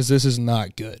something, because this is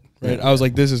not good. Right? Yeah. I was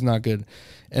like, this is not good.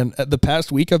 And the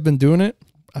past week I've been doing it.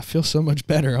 I feel so much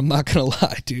better. I'm not gonna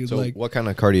lie, dude. So, like, what kind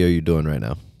of cardio are you doing right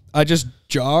now? I just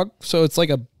jog, so it's like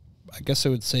I guess I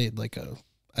would say like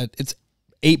it's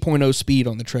 8.0 speed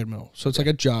on the treadmill. So it's like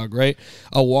a jog, right?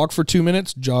 I'll walk for 2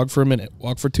 minutes, jog for a minute,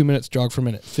 walk for 2 minutes, jog for a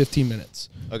minute, 15 minutes.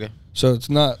 Okay. So it's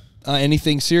not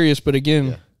anything serious, but again,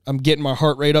 Yeah. I'm getting my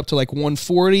heart rate up to like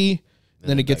 140,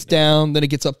 then it gets down, then it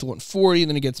gets up to 140,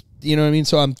 then it gets, you know what I mean?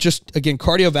 So I'm just, again,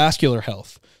 cardiovascular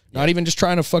health. Not even just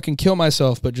trying to fucking kill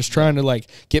myself, but just trying to like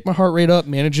get my heart rate up,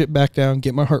 manage it back down,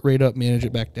 get my heart rate up, manage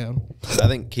it back down. I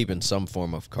think keeping some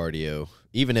form of cardio,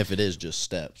 even if it is just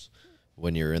steps,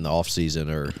 when you're in the off season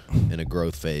or in a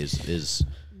growth phase, is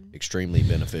extremely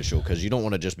beneficial, because you don't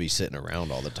want to just be sitting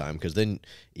around all the time, because then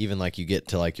even like you get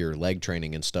to like your leg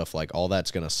training and stuff, like all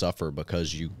that's going to suffer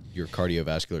because your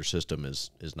cardiovascular system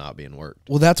is not being worked.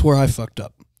 Well, that's where I fucked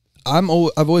up. I've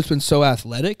always been so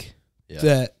athletic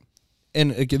that,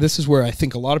 and again, this is where I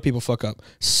think a lot of people fuck up.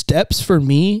 Steps for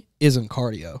me isn't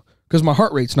cardio, because my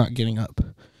heart rate's not getting up.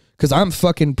 Because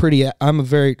I'm pretty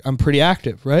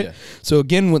active, right? Yeah. So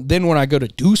again, when I go to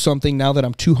do something, now that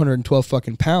I'm 212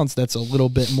 fucking pounds, that's a little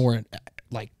bit more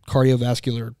like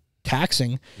cardiovascular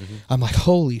taxing. Mm-hmm. I'm like,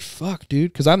 holy fuck,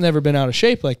 dude, because I've never been out of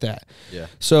shape like that. Yeah.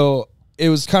 So it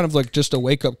was kind of like just a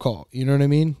wake up call. You know what I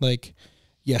mean? Like,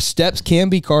 yeah, steps can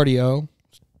be cardio.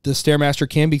 The Stairmaster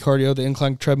can be cardio. The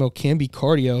incline treadmill can be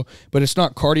cardio, but it's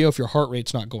not cardio if your heart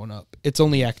rate's not going up. It's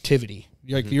only activity.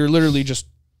 You're literally just.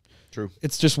 True.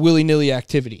 It's just willy-nilly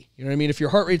activity. You know what I mean? If your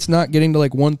heart rate's not getting to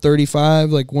like 135,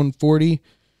 like 140,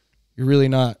 you're really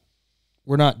not,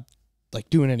 we're not like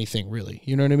doing anything really.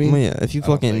 You know what I mean? Well, yeah, if you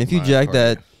jack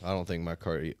that. I don't think my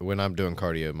cardio, when I'm doing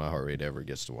cardio, my heart rate ever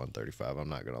gets to 135. I'm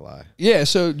not going to lie. Yeah,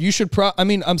 so you should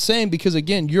I'm saying, because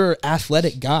again, you're an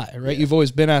athletic guy, right? Yeah. You've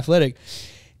always been athletic.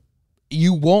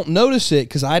 You won't notice it,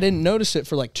 because I didn't notice it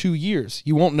for like 2 years.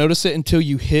 You won't notice it until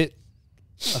you hit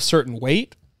a certain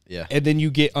weight. Yeah. And then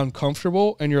you get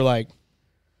uncomfortable and you're like,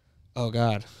 oh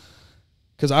God.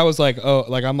 Cause I was like, oh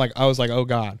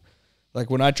God. Like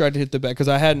when I tried to hit the back, cause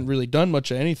I hadn't really done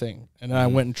much of anything. And then I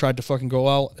went and tried to fucking go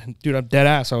out, and dude, I'm dead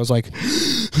ass. I was like,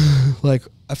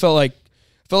 I felt like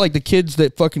the kids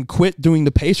that fucking quit doing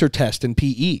the pacer test in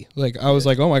PE. Like I was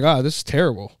like, oh my God, this is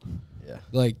terrible. Yeah.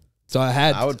 Like, so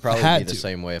I would probably be the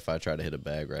same way if I tried to hit a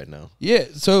bag right now. Yeah,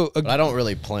 so but I don't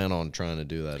really plan on trying to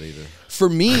do that either. For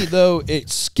me though, it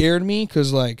scared me,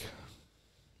 because like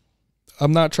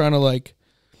I'm not trying to like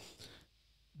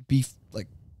be like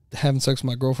having sex with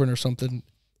my girlfriend or something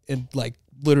and like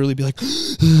literally be like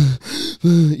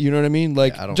you know what I mean?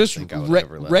 Like just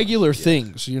regular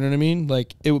things, you know what I mean?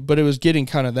 Like but it was getting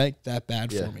kind of that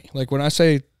bad for me. Like when I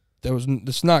say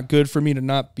it's not good for me to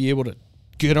not be able to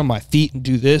get on my feet and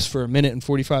do this for a minute and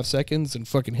 45 seconds and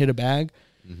fucking hit a bag.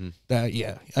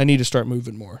 That I need to start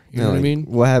moving more. You know what I mean?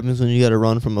 What happens when you got to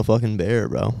run from a fucking bear,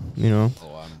 bro? You know,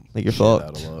 like you're fucked.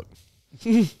 Out of luck.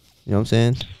 You know what I'm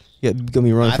saying? You got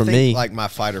me running from think, me. like my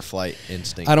fight or flight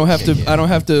instinct. I don't have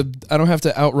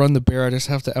to outrun the bear. I just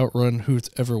have to outrun who's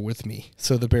ever with me,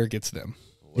 so the bear gets them.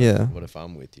 What if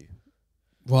I'm with you?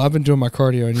 Well, I've been doing my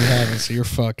cardio and you haven't, so you're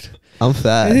fucked. I'm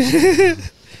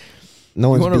fast. No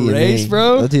one's wanna beating race, me.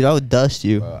 bro? Oh, dude, I would dust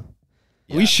you.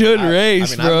 We should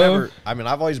race, bro.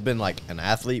 I've always been like an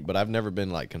athlete, but I've never been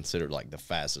like considered like the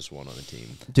fastest one on the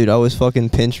team. Dude, I was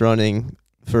fucking pinch running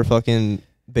for fucking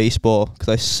baseball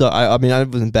because I mean, I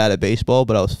wasn't bad at baseball,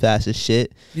 but I was fast as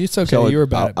shit. It's okay. So You were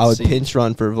bad. I would pinch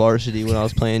run for varsity when I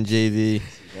was playing JV.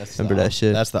 Remember that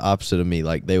shit? That's the opposite of me.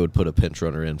 Like they would put a pinch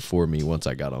runner in for me once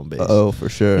I got on base. Oh, for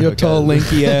sure. You're tall,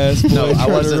 lanky ass. Boy, No, I trying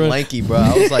to wasn't run. lanky, bro.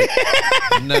 I was like,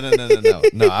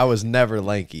 no. I was never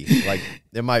lanky. Like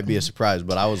it might be a surprise,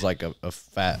 but I was like a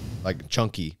fat, like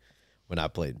chunky when I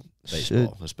played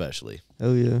baseball, especially.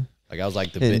 Oh yeah. Like I was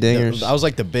like Hitting I was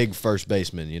like the big first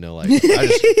baseman. You know, like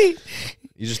you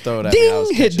just throw it at me. I was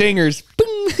Hit catching it.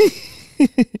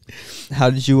 dingers.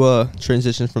 How did you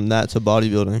transition from that to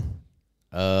bodybuilding?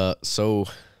 So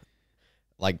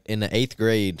like in the 8th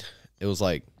grade, it was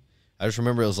like I just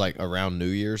remember it was like around New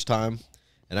Year's time,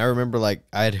 and I remember like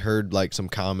I had heard like some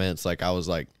comments like I was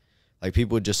like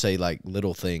people would just say like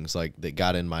little things like that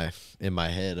got in my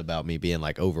head about me being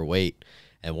like overweight.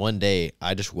 And one day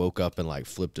I just woke up and like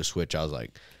flipped a switch. I was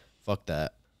like, fuck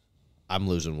that, I'm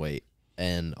losing weight.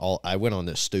 And I went on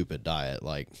this stupid diet,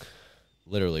 like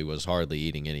literally was hardly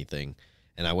eating anything,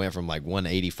 and I went from like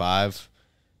 185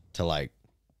 to like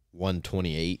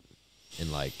 128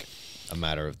 in like a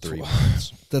matter of 3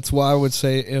 months. That's why I would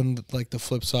say, in like the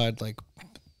flip side, like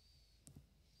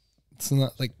it's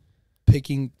not like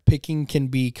picking can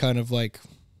be kind of like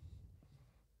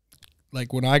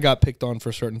when I got picked on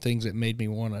for certain things, it made me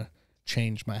want to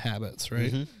change my habits,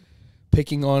 right? Mm-hmm.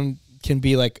 Picking on can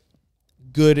be like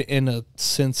good in a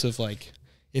sense of like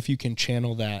if you can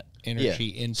channel that energy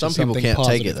into some people something can't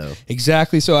positive. take it though.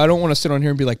 Exactly. So I don't want to sit on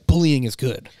here and be like bullying is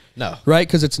good. No. Right?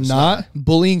 Because it's not.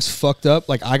 Bullying's fucked up.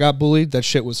 Like, I got bullied. That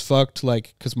shit was fucked.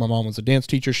 Like, because my mom was a dance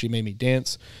teacher. She made me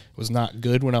dance. It was not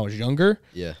good when I was younger.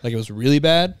 Yeah. Like, it was really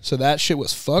bad. So that shit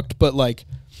was fucked. But, like,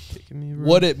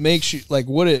 what it makes you, like,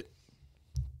 what it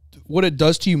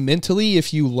does to you mentally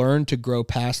if you learn to grow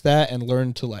past that and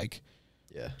learn to, like,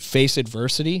 face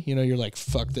adversity. You know, you're like,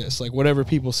 fuck this. Like, whatever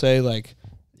people say, like,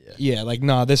 like,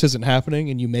 nah, this isn't happening,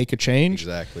 and you make a change.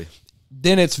 Exactly.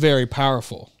 Then it's very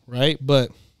powerful, right?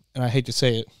 But, and I hate to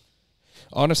say it,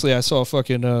 honestly, I saw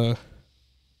fucking,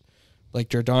 like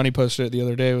Giordani posted it the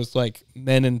other day. It was like,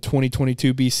 men in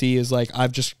 2022 BC is like,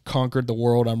 I've just conquered the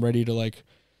world. I'm ready to like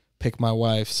pick my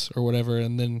wife's or whatever.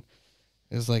 And then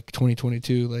it's like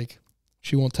 2022, like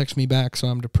she won't text me back, so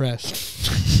I'm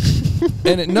depressed.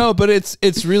 And but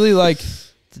it's really like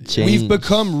we've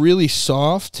become really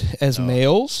soft as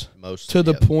males to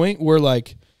the point where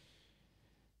like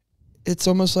it's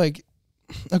almost like,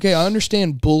 okay, I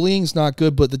understand bullying's not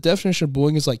good, but the definition of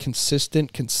bullying is like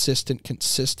consistent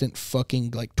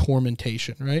fucking like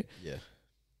tormentation, right? Yeah.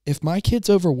 If my kid's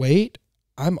overweight,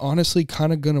 I'm honestly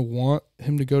kind of going to want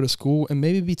him to go to school and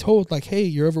maybe be told like, hey,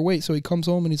 you're overweight. So he comes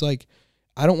home and he's like,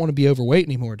 I don't want to be overweight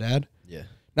anymore, Dad. Yeah.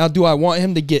 Now, do I want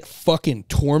him to get fucking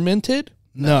tormented?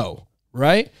 No.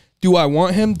 Right? Do I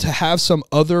want him to have some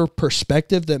other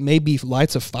perspective that maybe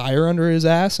lights a fire under his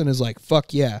ass and is like,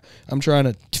 fuck yeah, I'm trying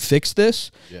to fix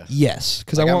this? Yeah. Yes.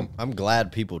 Because like I'm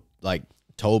glad people like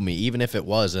told me, even if it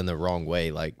was in the wrong way.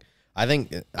 Like, I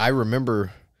think I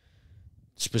remember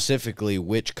specifically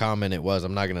which comment it was.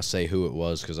 I'm not going to say who it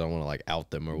was because I don't want to like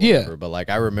out them or whatever. But like,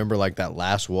 I remember like that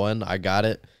last one, I got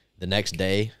it the next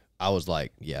day. I was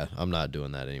like, yeah, I'm not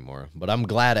doing that anymore. But I'm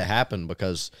glad it happened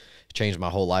because it changed my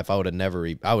whole life. I would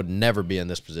never be in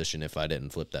this position if I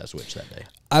didn't flip that switch that day.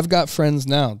 I've got friends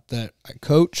now that I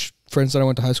coach, friends that I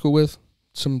went to high school with.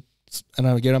 And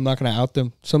again, I'm not going to out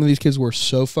them. Some of these kids were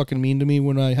so fucking mean to me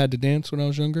when I had to dance when I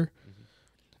was younger. Mm-hmm.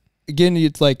 Again,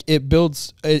 it's like it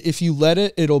builds, if you let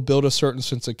it, it'll build a certain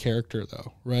sense of character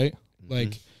though, right? Mm-hmm.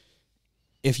 Like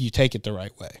if you take it the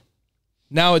right way.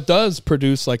 Now it does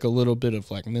produce like a little bit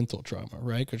of like mental trauma,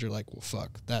 right? Because you're like, well,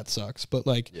 fuck, that sucks. But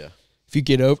like, if you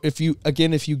get over, if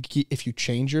you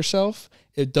change yourself,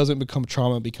 it doesn't become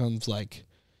trauma. It becomes like,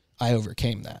 I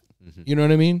overcame that. Mm-hmm. You know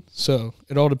what I mean? So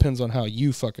it all depends on how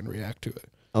you fucking react to it.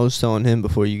 I was telling him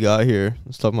before you got here, I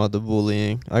was talking about the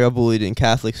bullying. I got bullied in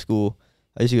Catholic school.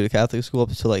 I used to go to Catholic school up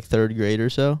until like 3rd grade or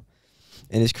so.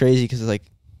 And it's crazy because it's like,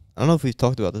 I don't know if we've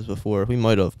talked about this before. We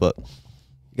might have, but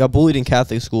got bullied in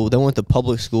Catholic school, then went to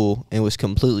public school and was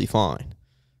completely fine.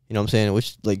 You know what I'm saying?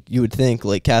 Which, like, you would think,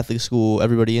 like, Catholic school,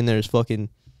 everybody in there is fucking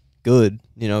good,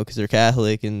 you know, because they're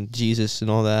Catholic and Jesus and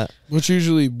all that. Which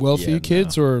usually wealthy Yeah,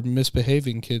 kids or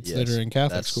misbehaving kids that Yes, are in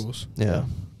Catholic that's- schools. Yeah.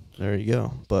 There you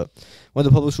go. But went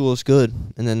to public school, it's good.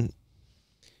 And then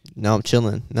now I'm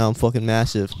chilling. Now I'm fucking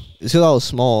massive. It's because I was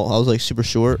small. I was, like, super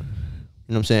short. You know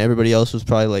what I'm saying? Everybody else was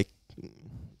probably, like,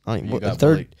 I don't You know, got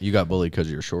third. bullied. You got bullied because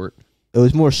you're short. It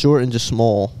was more short and just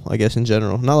small, I guess, in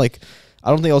general. Not like, I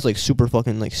don't think I was, like, super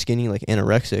fucking, like, skinny, like,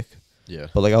 anorexic. Yeah.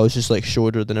 But, like, I was just, like,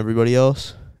 shorter than everybody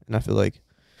else. And I feel like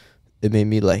it made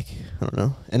me, like, I don't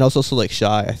know. And I was also, like,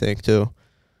 shy, I think, too.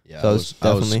 Yeah, So I I was, was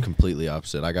I was definitely- completely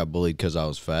opposite. I got bullied because I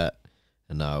was fat,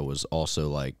 and I was also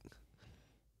like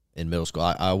in middle school.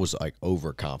 I was like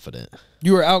overconfident.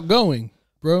 You were outgoing,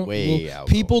 bro. Way Well, outgoing.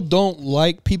 people don't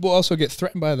like. People also get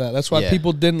threatened by that. That's why Yeah.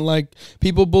 people didn't like.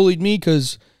 People bullied me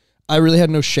because I really had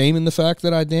no shame in the fact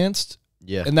that I danced,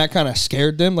 Yeah, and that kind of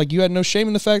scared them. Like, you had no shame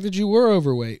in the fact that you were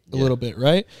overweight a Yeah. little bit,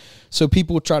 right? So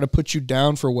people try to put you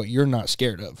down for what you're not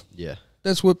scared of. yeah,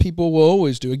 That's what people will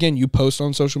always do. Again, you post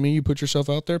on social media, you put yourself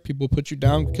out there, people put you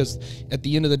down because at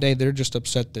the end of the day, they're just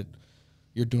upset that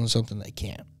you're doing something they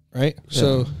can't, right?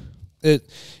 So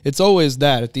it's always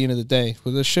that at the end of the day.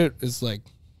 Well, this shit is like,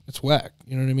 it's whack.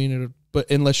 You know what I mean?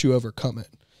 But unless you overcome it.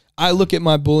 I look at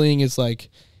my bullying as like,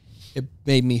 it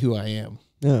made me who I am.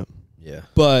 Yeah. yeah.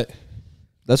 But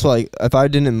That's why, if I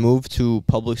didn't move to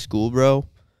public school, bro,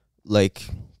 like,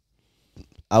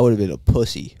 I would have been a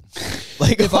pussy.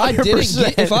 Like, if I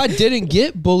 100%. didn't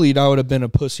get bullied, I would have been a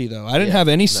pussy though. I didn't Yeah, have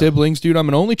any no. siblings, dude. I'm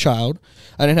an only child.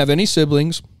 I didn't have any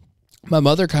siblings. My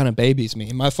mother kind of babies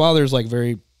me. My father's like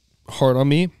very hard on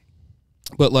me,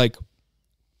 but like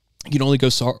you can only go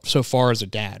so far as a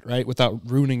dad, right? Without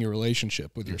ruining your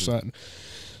relationship with your son.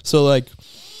 So like,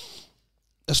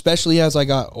 especially as I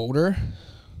got older,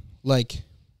 like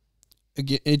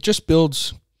it just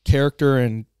builds character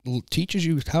and teaches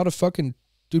you how to fucking,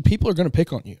 dude, people are going to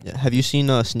pick on you. Yeah. Have you seen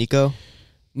Sneeko?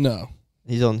 No.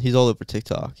 He's all over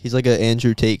TikTok. He's like an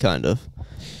Andrew Tate kind of.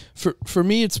 For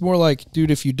me, it's more like,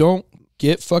 dude, if you don't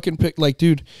get fucking picked, like,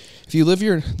 dude, if you live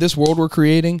this world we're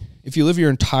creating, if you live your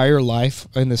entire life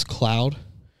in this cloud,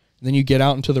 then you get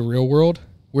out into the real world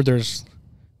where there's,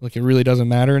 like, it really doesn't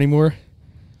matter anymore,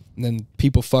 and then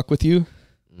people fuck with you,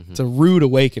 it's a rude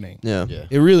awakening. Yeah. Yeah.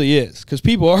 It really is, because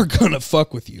people are going to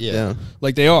fuck with you. Yeah. Yeah.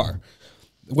 Like, they are,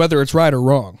 whether it's right or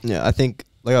wrong. Yeah, I think,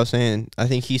 like I was saying, I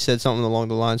think he said something along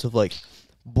the lines of, like,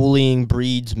 bullying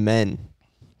breeds men.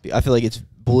 I feel like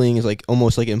bullying is, like,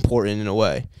 almost, like, important in a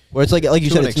way. Where it's like you To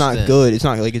said, an it's not extent. good. It's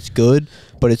not like it's good,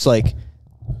 but it's like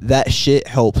that shit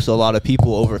helps a lot of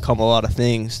people overcome a lot of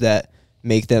things that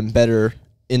make them better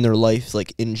in their life,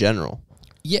 like, in general.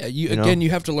 Yeah, you know? again, you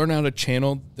have to learn how to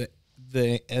channel the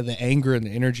anger and the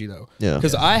energy though. Yeah.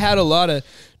 Because I had a lot of,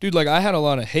 dude, like I had a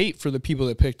lot of hate for the people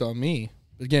that picked on me.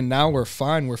 Again, now we're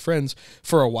fine, we're friends.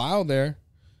 For a while there,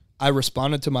 I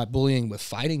responded to my bullying with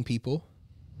fighting people.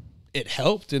 It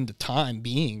helped in the time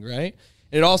being, right?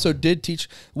 It also did teach,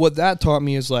 what that taught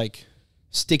me is like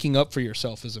sticking up for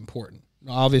yourself is important.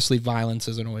 Obviously, violence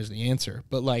isn't always the answer,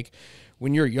 but like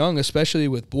when you're young, especially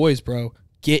with boys, bro,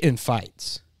 get in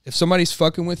fights. If somebody's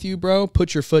fucking with you, bro,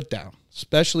 put your foot down,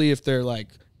 especially if they're like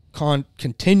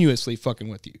continuously fucking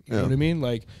with you. You know what I mean?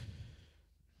 Like,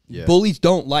 Yeah. bullies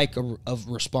don't like a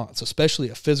response, especially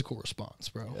a physical response,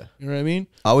 bro. Yeah. You know what I mean?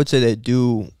 I would say they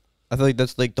do. I feel like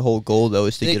that's, like, the whole goal, though,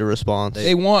 is to They- get a response.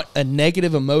 They want a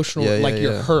negative emotional, Yeah, yeah, like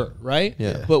you're yeah. hurt, right?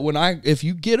 Yeah. But if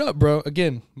you get up, bro,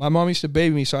 again, my mom used to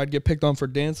baby me, so I'd get picked on for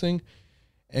dancing,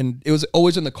 and it was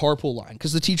always in the carpool line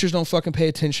because the teachers don't fucking pay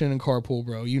attention in carpool,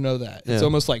 bro. You know that. It's Yeah.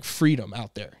 almost like freedom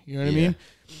out there. You know what I Yeah. mean?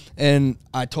 And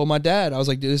I told my dad, I was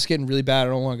like, dude, this is getting really bad. I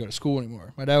don't want to go to school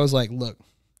anymore. My dad was like, look,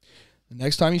 the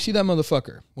next time you see that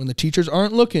motherfucker, when the teachers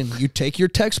aren't looking, you take your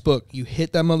textbook, you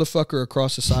hit that motherfucker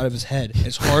across the side of his head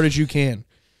as hard as you can.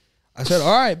 I said, all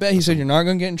right, bet. He said, you're not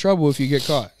going to get in trouble if you get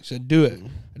caught. He said, do it.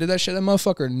 I did that shit. That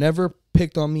motherfucker never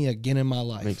picked on me again in my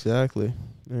life. Exactly.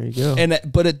 There you go.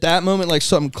 But at that moment, like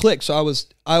something clicked. So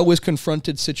I always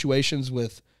confronted situations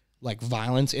with like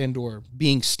violence and or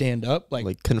being stand up.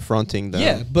 like, confronting them.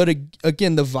 Yeah, but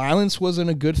again, the violence wasn't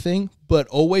a good thing, but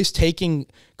always taking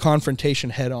confrontation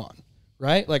head on,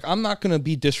 right? Like, I'm not going to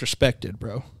be disrespected,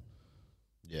 bro.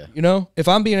 Yeah. You know, if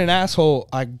I'm being an asshole,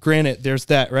 granted, there's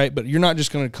that, right? But you're not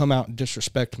just going to come out and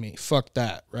disrespect me. Fuck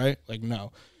that, right? Like,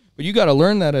 no. But you got to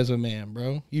learn that as a man,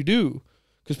 bro. You do.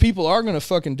 Because people are going to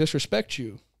fucking disrespect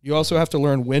you. You also have to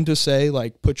learn when to say,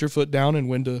 like, put your foot down and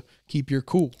when to keep your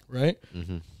cool, right?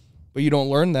 Mm-hmm. But you don't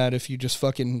learn that if you just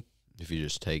fucking, If you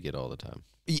just take it all the time.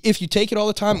 if you take it all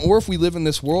the time, or if we live in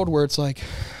this world where it's like,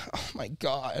 oh my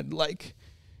God, like,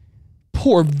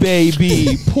 poor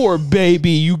baby, poor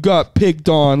baby, you got picked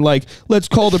on. Like, let's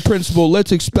call the principal,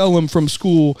 let's expel him from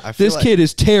school. This kid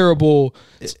is terrible.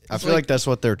 I feel like that's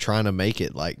what they're trying to make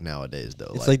it like nowadays,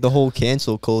 though. It's like the whole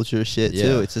cancel culture shit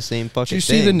too. It's the same fucking Did you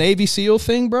thing. see the Navy SEAL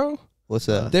thing, bro? What's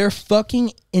that? They're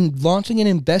fucking launching an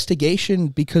investigation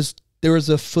because there was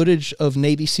a footage of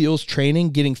Navy SEALs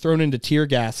training getting thrown into tear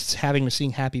gas, having to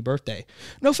sing happy birthday.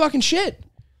 No fucking shit.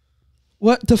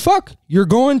 What the fuck? You're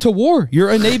going to war. You're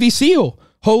a Navy SEAL.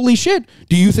 Holy shit.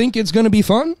 Do you think it's going to be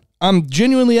fun? I'm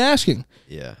genuinely asking.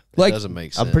 Yeah. It Like, doesn't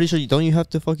make sense. I'm pretty sure don't you have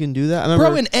to fucking do that? I remember,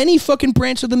 Bro, in any fucking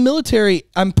branch of the military,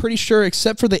 I'm pretty sure,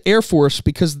 except for the Air Force,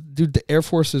 because, dude, the Air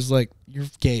Force is like, you're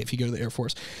gay if you go to the Air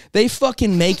Force. They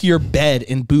fucking make your bed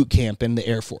in boot camp in the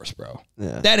Air Force, bro.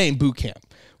 Yeah. That ain't boot camp.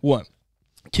 1.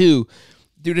 2,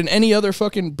 dude, in any other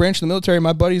fucking branch of the military,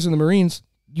 my buddies in the Marines,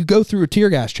 you go through a tear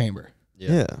gas chamber.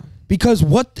 yeah. Because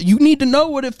what you need to know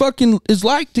what it fucking is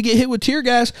like to get hit with tear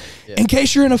gas in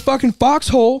case you're in a fucking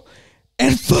foxhole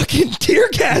and fucking tear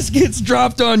gas gets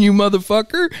dropped on you,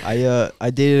 motherfucker. I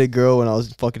dated a girl when I was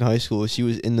in fucking high school. She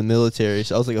was in the military,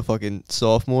 so I was like a fucking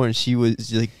sophomore, and she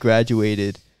was like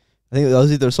graduated. I think I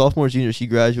was either a sophomore or junior. She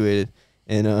graduated,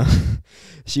 and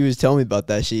she was telling me about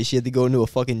that. She had to go into a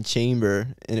fucking chamber,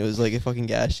 and it was like a fucking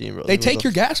gas chamber. They take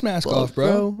your gas mask off,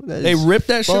 bro. That They is rip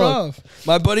that shit fucked. off.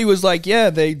 My buddy was like, yeah,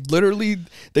 they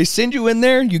send you in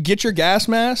there, you get your gas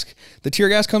mask, the tear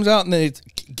gas comes out, and then it's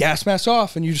gas mask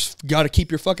off, and you just got to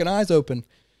keep your fucking eyes open.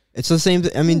 It's the same.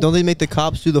 I mean, don't they make the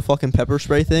cops do the fucking pepper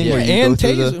spray thing? Yeah. where you And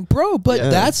go through tase, bro, but Yeah.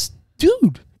 that's,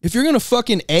 dude, if you're going to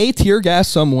fucking tear gas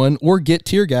someone or get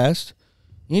tear gassed,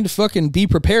 you need to fucking be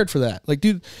prepared for that. Like,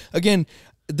 dude, again,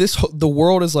 the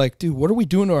world is like, dude, what are we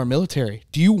doing to our military?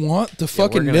 Do you want the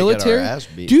fucking gonna get our military? ass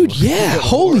beat Dude, when we yeah, go to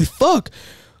holy war. fuck.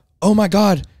 Oh my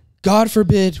God. God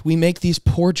forbid we make these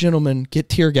poor gentlemen get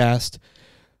tear gassed,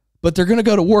 but they're going to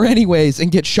go to war anyways and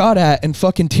get shot at and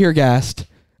fucking tear gassed.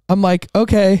 I'm like,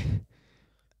 okay.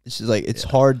 It's just like it's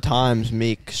hard times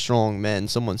make strong men.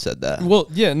 Someone said that. Well,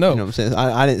 yeah, no. You know what I'm saying?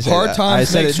 I didn't say Hard that. I times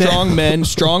said make it- strong men.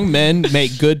 Strong men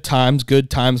make good times. Good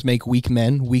times make weak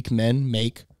men. Weak men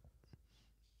make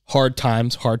hard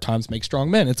times. Hard times make strong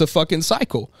men. It's a fucking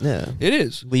cycle. Yeah. It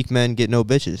is. Weak men get no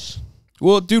bitches.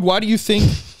 Well, dude, why do you think?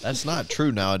 That's not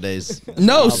true nowadays.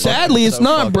 No, Oh, sadly, it's so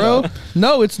not, fucked bro. up.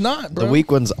 No, it's not, bro. The weak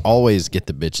ones always get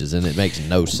the bitches, and it makes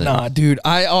no sense. Nah, dude.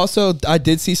 I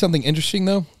did see something interesting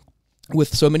though,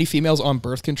 with so many females on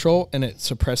birth control and it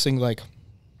suppressing like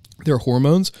their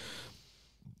hormones.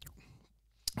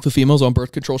 For females on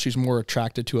birth control, she's more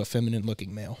attracted to a feminine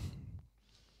looking male.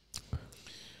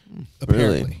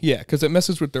 Apparently, Really? yeah, because it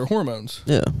messes with their hormones.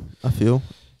 Yeah, I feel.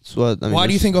 That's what. I mean, Why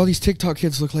do you there's- think all these TikTok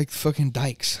kids look like fucking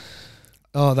dykes?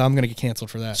 Oh, I'm gonna get canceled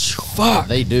for that. Fuck.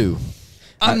 They do.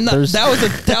 I'm not. there's- That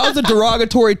was a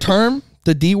derogatory term.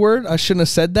 The D word. I shouldn't have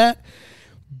said that.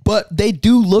 But they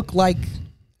do look like.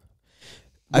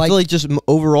 I feel like just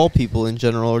overall people in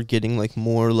general are getting like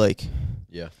more like.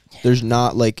 Yeah. There's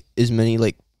not like as many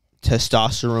like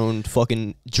testosterone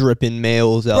fucking dripping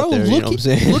males out there. You know what I'm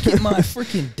saying? Look at my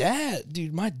freaking dad,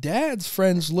 dude. My dad's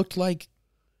friends looked like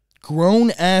grown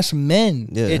ass men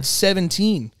Yeah. at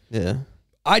 17. Yeah.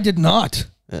 I did not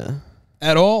Yeah.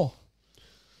 at all.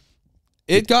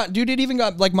 It even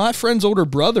got like my friends' older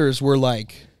brothers were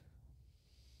like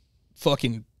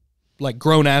fucking like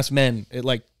grown ass men at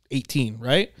like 18,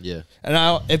 right? Yeah. And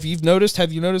have you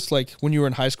noticed like when you were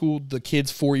in high school, the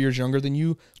kids 4 years younger than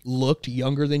you looked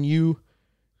younger than you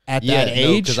at that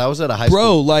age? because I was at a high Bro,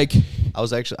 school. like, I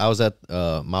was at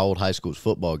my old high school's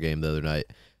football game the other night,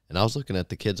 and I was looking at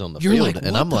the kids on the you're field, like,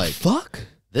 and what I'm the like, fuck?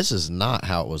 this is not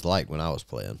how it was like when I was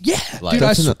playing. Yeah, Like, dude,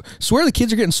 I That's swear the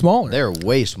kids are getting smaller. They're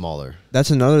way smaller. That's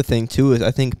another thing too. Is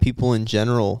I think people in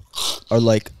general are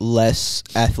like less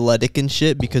athletic and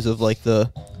shit because of like the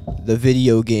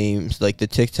video games, like the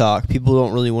TikTok. People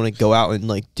don't really want to go out and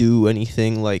like do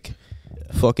anything like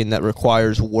fucking that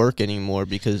requires work anymore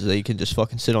because they can just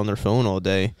fucking sit on their phone all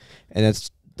day. And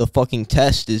that's the fucking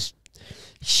test is.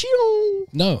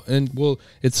 No, and well,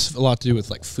 it's a lot to do with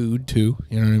like food too.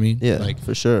 You know what I mean? Yeah, Like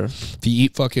for sure. if you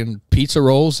eat fucking pizza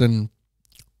rolls and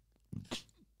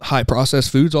high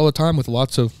processed foods all the time with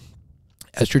lots of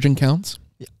estrogen counts.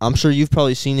 I'm sure you've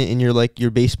probably seen it in your like your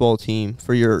baseball team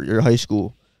for your high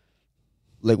school.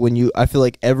 Like I feel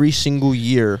like every single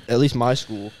year, at least my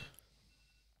school,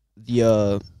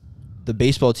 the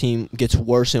baseball team gets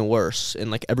worse and worse,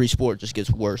 and like every sport just gets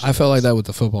worse. I felt like that with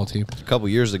the football team. A couple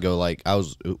years ago, like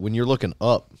when you're looking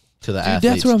up to the Dude,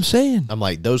 athletes, that's what I'm saying. I'm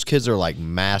like, those kids are like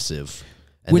massive,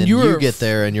 And When then you you were get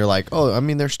there and you're like, oh, I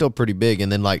mean, they're still pretty big.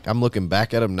 And then like I'm looking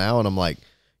back at them now and I'm like,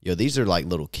 yo, these are like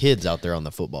little kids out there on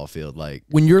the football field. Like,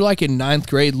 when you're like in 9th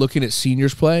grade looking at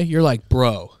seniors play, you're like,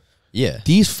 bro, yeah,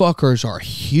 these fuckers are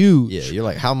huge. yeah. You're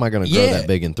like, how am I going to grow Yeah. that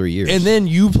big in 3 years? And then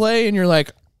you play and you're like,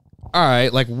 all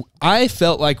right, like I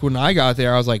felt like when I got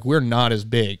there, I was like, we're not as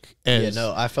big as. yeah,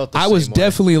 no, I felt. The I same was way.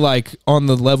 definitely like on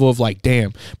the level of like,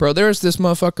 damn, bro. There's this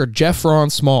motherfucker Jeff Ron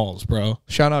Smalls, bro.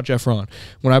 Shout out Jeff Ron.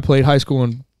 When I played high school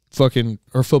and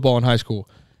football in high school,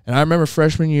 and I remember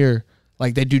freshman year,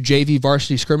 like they do JV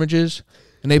varsity scrimmages,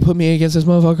 and they put me against this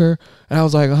motherfucker, and I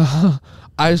was like,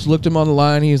 I just looked him on the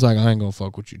line. He's like, I ain't gonna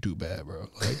fuck with you too bad, bro.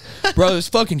 Like, bro, it's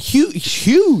fucking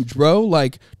huge, bro.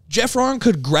 Like Jeff Ron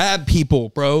could grab people,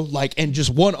 bro, like and just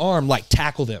one arm like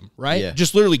tackle them, right? Yeah.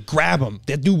 Just literally grab him.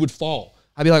 That dude would fall.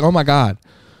 I'd be like, oh my god,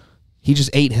 he just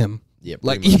ate him. Yeah,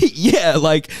 Like pretty much. yeah,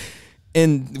 like,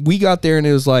 and we got there and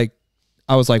it was like,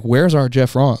 I was like, where's our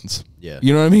Jeff Rons? Yeah.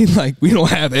 You know what I mean? Like we don't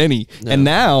have any. No. And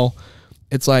now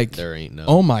it's like, There ain't no.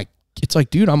 oh my. It's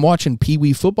like, dude, I'm watching Pee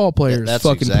Wee football players that's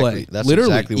fucking exactly, play. That's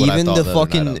Literally. exactly what Even I thought the the other night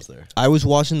fucking I was there. I was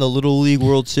watching the Little League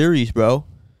World Series, bro.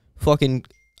 Fucking,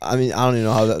 I mean, I don't even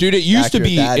know how that. Dude, it used to accurate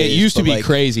be that it is, used to but, be like,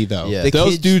 crazy though. Yeah. The Those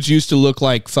kids- dudes used to look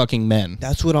like fucking men.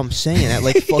 That's what I'm saying. At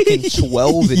like fucking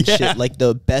 12 and Yeah. shit, like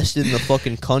the best in the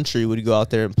fucking country would go out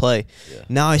there and play. Yeah.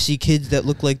 Now I see kids that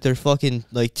look like they're fucking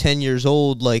like 10 years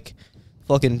old, like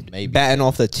fucking Maybe. batting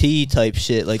off the tee type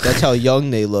shit. Like that's how young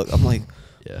they look. I'm like,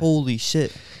 Yeah. holy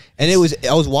shit. And I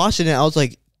was watching it. I was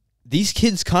like, these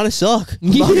kids kind of suck.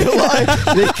 I'm not gonna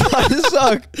lie. They kind of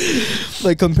suck.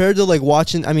 Like compared to like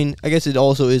watching, I mean, I guess it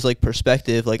also is like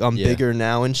perspective. Like I'm Yeah. bigger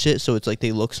now and shit, so it's like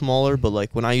they look smaller. But like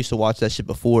when I used to watch that shit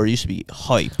before, it used to be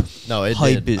hype. No, it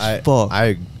Hype did. as fuck.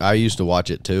 I used to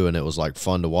watch it too, and it was like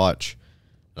fun to watch.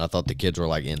 And I thought the kids were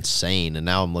like insane, and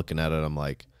now I'm looking at it, I'm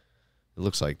like, it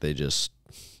looks like they just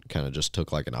kind of just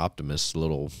took like an Optimist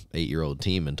little 8-year-old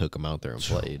team and took them out there and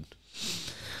played.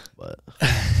 But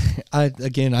I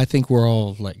think we're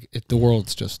all like the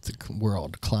world's just we're all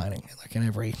declining like in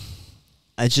every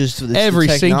It's just it's Every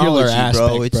the singular technology, bro.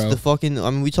 aspect, It's bro. the fucking. I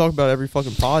mean, we talk about every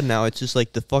fucking pod now. It's just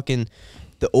like the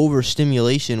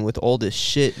overstimulation with all this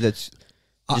shit that's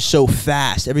just so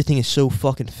fast. Everything is so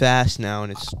fucking fast now,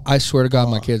 and it's I swear to God,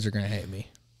 my kids are gonna hate me.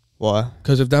 why,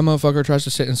 Because if that motherfucker tries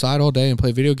to sit inside all day and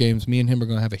play video games, me and him are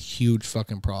gonna have a huge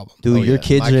fucking problem. dude. oh, your yeah,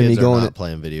 kids my are gonna be kids going. not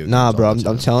playing video games. Nah, bro. all the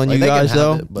I'm time. telling Like, you they can guys have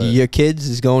though, it, but your kids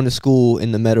is going to school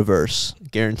in the metaverse,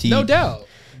 guaranteed. No doubt.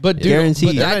 But dude, Guaranteed.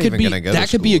 but they're that not could even be gonna go to that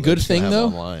could be school. a They good just gonna thing have though.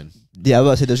 online. Yeah, I was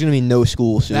about to say there's gonna be no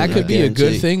school soon. That could I be a good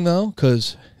guarantee. thing though,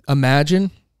 because imagine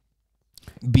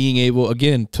being able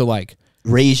again to like.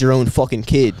 Raise your own fucking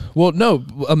kid. Well, no.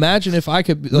 Imagine if I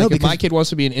could, No, like, if because- my kid wants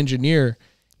to be an engineer,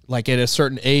 like at a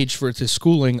certain age for his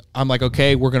schooling, I'm like,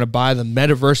 okay, we're gonna buy the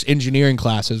metaverse engineering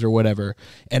classes or whatever,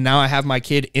 and now I have my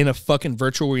kid in a fucking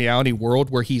virtual reality world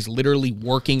where he's literally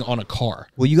working on a car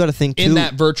Well, you got to think too. in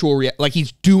that virtual like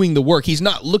he's doing the work. He's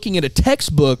not looking at a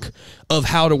textbook of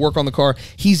how to work on the car.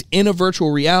 He's in a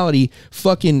virtual reality,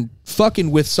 fucking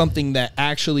with something that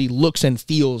actually looks and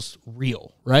feels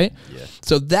real, right? Yeah.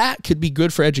 So that could be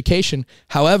good for education.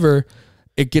 However,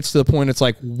 it gets to the point it's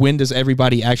like, when does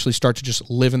everybody actually start to just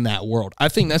live in that world? I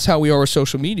think that's how we are with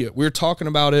social media. We were talking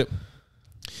about it.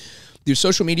 Dude,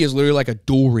 social media is literally like a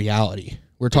dual reality.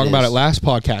 We were talking about it is. last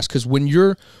podcast, because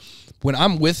when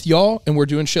I'm with y'all and we're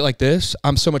doing shit like this,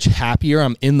 I'm so much happier.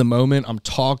 I'm in the moment. I'm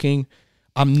talking.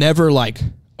 I'm never like,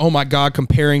 oh my God,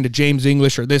 comparing to James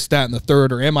English or this, that, and the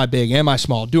third, or am I big? Am I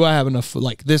small? Do I have enough,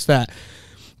 like this, that?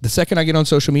 The second I get on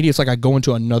social media, it's like I go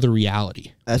into another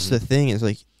reality. That's the thing, is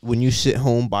like when you sit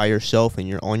home by yourself and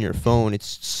you're on your phone,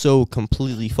 it's so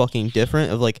completely fucking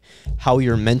different of like how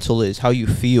your mental is, how you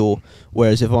feel.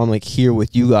 Whereas if I'm like here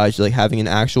with you guys, like having an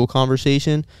actual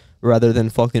conversation rather than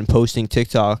fucking posting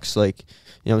TikToks, like,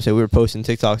 you know what I'm saying? We were posting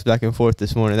TikToks back and forth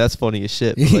this morning. That's funny as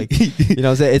shit. But like, you know what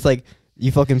I'm saying? It's like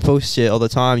you fucking post shit all the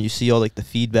time. You see all like the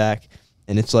feedback,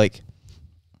 and it's like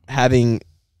having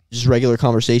just regular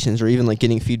conversations or even like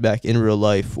getting feedback in real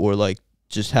life or like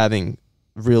just having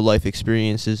real life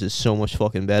experiences is so much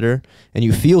fucking better, and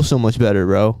you feel so much better,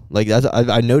 bro. Like that's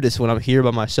I notice when I'm here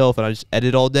by myself and I just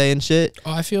edit all day and shit.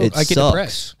 Oh, I feel It I get sucks.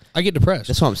 depressed. I get depressed.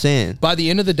 That's what I'm saying. By the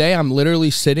end of the day, I'm literally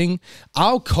sitting.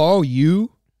 I'll call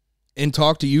you and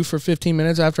talk to you for 15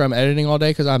 minutes after I'm editing all day,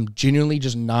 because I'm genuinely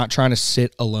just not trying to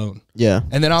sit alone. Yeah.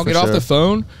 And then I'll For get off sure. the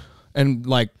phone and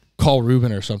like call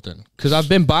Ruben or something, because I've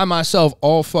been by myself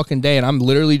all fucking day and I'm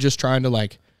literally just trying to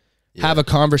like have a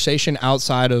conversation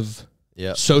outside of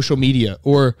Yeah. social media.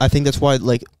 Or I think that's why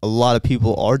like a lot of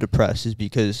people are depressed, is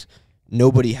because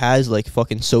nobody has like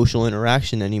fucking social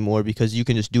interaction anymore, because you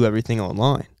can just do everything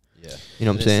online. Yeah. You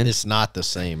know what I'm saying? It's not the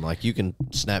same. Like, you can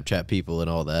Snapchat people and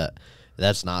all that.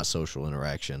 That's not social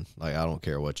interaction. Like, I don't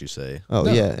care what you say. Oh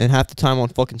No. yeah, and half the time on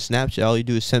fucking Snapchat, all you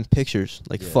do is send pictures.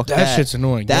 Like fuck That that. shit's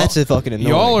annoying. That's a fucking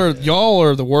annoying. Y'all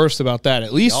are the worst about that.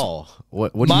 At least Y'all,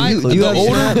 what do my you include you the that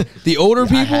have in? older the older I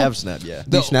people have Snap, yeah.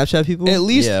 Do you Snapchat people? at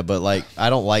least Yeah, but like, I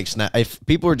don't like Snap. If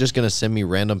people are just gonna send me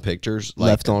random pictures, like,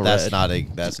 Left on that's red. not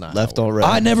left how it on works.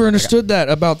 red. I never understood that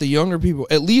about the younger people.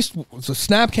 At least the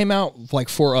Snap came out like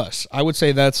for us. I would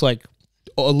say that's like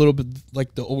a little bit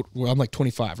like the old. Well, I'm like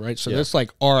 25, right? So Yeah. that's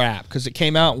like our app because it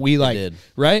came out. We like did.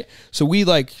 right. So we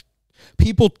like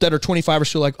people that are 25 are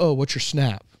still like, oh, what's your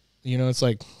Snap? You know, it's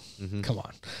like, come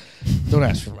on, don't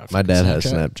ask for my. My fucking dad has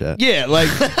Snapchat. Snapchat. Yeah,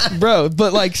 like, bro,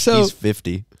 but like, so He's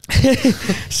 50.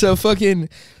 so fucking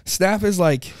Snap is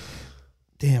like,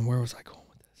 damn, where was I going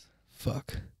with this?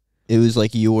 Fuck. It was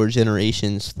like your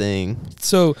generation's thing.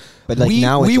 So But, like,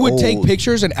 now we it's would take old.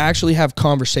 pictures and actually have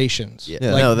conversations. Yeah.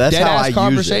 Yeah. Like No, that's how dead-ass I use it.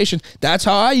 conversation. That's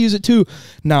how I use it too.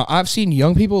 Now I've seen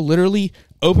young people literally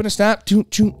open a Snap, to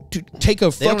take a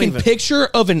don't fucking even- picture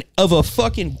of a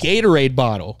fucking Gatorade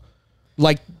bottle,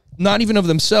 like not even of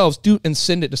themselves, and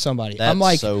send it to somebody. That's I'm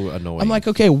like, so annoying. I'm like,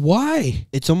 okay, why?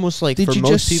 It's almost like Did for you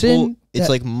most just people, send it's that-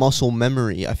 like muscle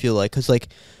memory. I feel like because like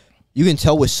you can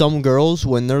tell with some girls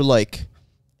when they're like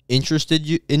interested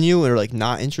in you or like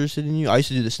not interested in you. I used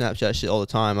to do the Snapchat shit all the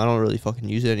time. I don't really fucking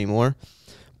use it anymore.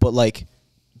 But like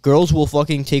girls will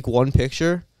fucking take one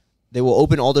picture. They will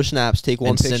open all their snaps, take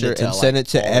one And send picture, it to, and send like, it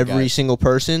to all the every guys. single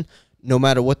person, no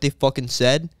matter what they fucking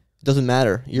said. It doesn't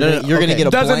matter. You're No, gonna, no, you're gonna okay. get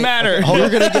a Doesn't blank, matter. You're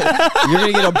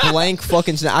gonna get a blank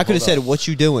fucking snap. I could have said, "What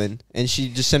you doing?" and she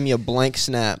just sent me a blank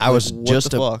snap. I Like, was what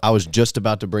just the fuck? I was just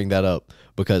about to bring that up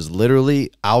because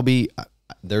literally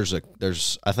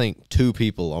there's I think 2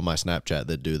 people on my Snapchat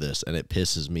that do this, and it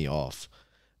pisses me off.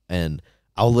 And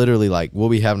I'll literally, like, we'll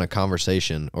be having a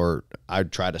conversation, or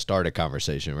I'd try to start a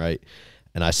conversation, right?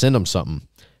 And I send them something,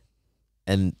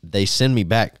 and they send me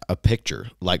back a picture,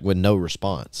 like, with no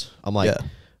response. I'm like, Yeah.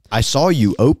 I saw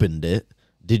you opened it.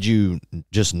 Did you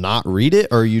just not read it,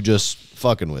 or are you just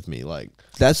fucking with me? Like,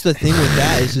 That's the thing with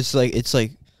that is just like it's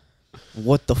like,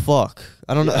 what the fuck?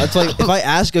 I don't know. It's like if I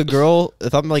ask a girl,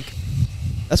 if I'm like,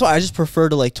 that's why I just prefer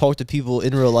to like talk to people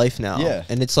in real life now. Yeah.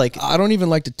 and it's like I don't even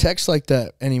like to text like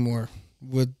that anymore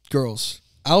with girls.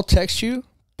 I'll text you,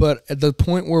 but at the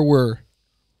point where we're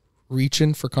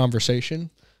reaching for conversation,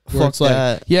 where Fuck it's like,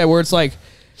 that. yeah, where it's like,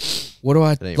 what do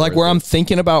I ain't like? worth Where it. I'm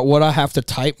thinking about what I have to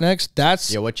type next.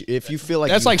 That's yeah, if you feel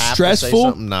like that's you like have to say stressful.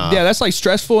 something, nah. Yeah, that's like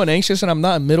stressful and anxious, and I'm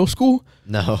not in middle school.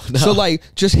 no. So like,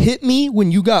 just hit me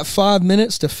when you got 5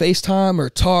 minutes to FaceTime or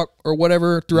talk or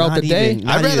whatever throughout Not the day. even-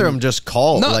 I'd Not rather even- them just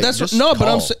call. No, like, that's just no, but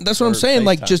call that's what I'm or saying.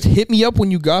 Like, FaceTime just me. hit me up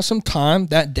when you got some time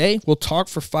that day. We'll talk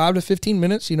for 5 to 15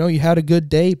 minutes. You know, you had a good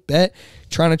day. Bet.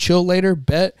 Trying to chill later.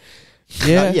 Bet.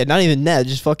 Yeah. yeah, not even that.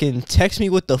 Just fucking text me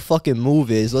what the fucking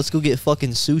move is. Let's go get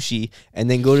fucking sushi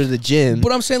and then go to the gym.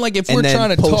 But I'm saying, like, if and we're then trying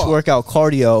to post talk, workout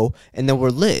cardio and then we're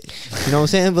lit. You know what I'm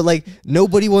saying? But like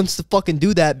nobody wants to fucking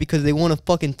do that because they want to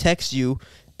fucking text you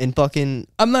and fucking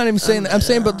I'm not even saying that. I'm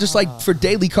saying, but just like for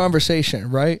daily conversation,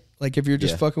 right? Like, if you're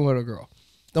just Yeah. fucking with a girl,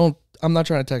 I'm not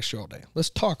trying to text you all day. Let's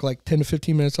talk like 10 to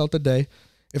 15 minutes out the day,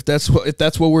 if that's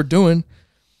what we're doing,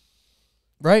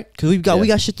 right? because we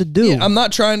got shit to do Yeah, I'm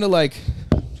not trying to like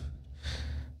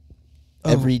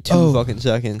every 2 fucking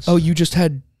seconds. Oh, you just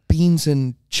had beans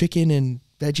and chicken and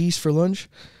veggies for lunch?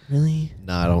 really?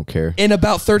 Nah, I don't care. In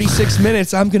about 36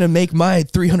 minutes, I'm going to make my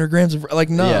 300 grams of, like,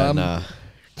 no. yeah, I'm, nah.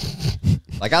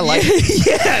 Like, I like.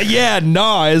 yeah,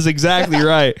 nah is exactly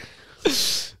right. I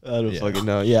don't Yeah. fucking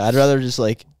know. Yeah, I'd rather just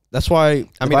like. That's why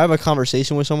if mean- I have a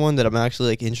conversation with someone that I'm actually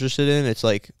like interested in, it's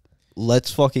like,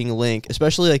 let's fucking link.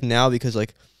 Especially like now because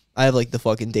like I have like the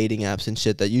fucking dating apps and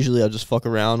shit that usually I'll just fuck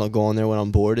around. I'll go on there when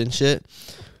I'm bored and shit.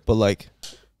 But like,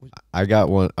 I got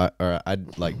one. I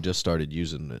like just started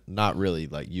using it. Not really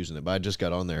like using it, but I just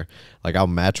got on there. Like, I'll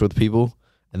match with people,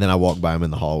 and then I walk by them in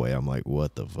the hallway. I'm like,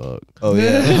 what the fuck? oh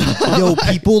yeah, yo,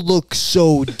 people look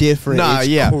so different. Nah, It's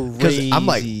yeah, because I'm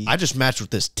like, crazy. I just matched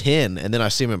with this 10, and then I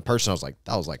see him in person. I was like,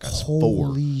 that was like a 4.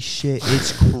 Holy shit,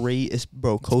 it's great. It's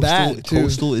bro, bad, too.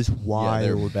 coastal is they're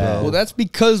wild, bad. bro. Well, that's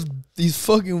because these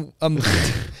fucking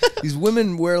these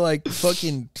women wear like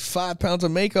fucking 5 pounds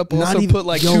of makeup. Not Also even- put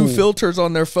like yo, 2 filters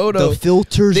on their photo. the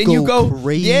filters then go you go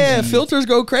crazy. Yeah, filters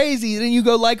go crazy. Then you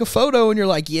go like a photo and you're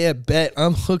like, yeah, bet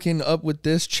I'm hooking up with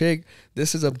this chick.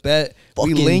 This is a bet.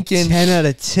 Fucking We linking. 10 out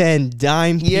of 10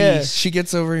 dime piece. Yeah, she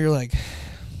gets over. You're like,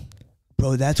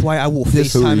 Bro, that's why I will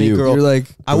This- Who are FaceTime a you? girl. you're like,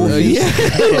 I will Who are you?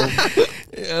 FaceTime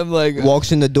I'm like, a girl.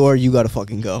 Walks in the door, you gotta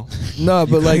fucking go. no,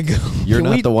 but like, You're can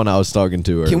not we, the one I was talking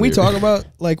to earlier. Can we talk about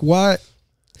like why?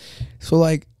 So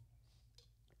like,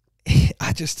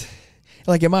 I just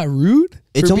like, am I rude?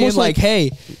 It's for being almost like-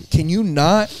 hey, can you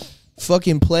not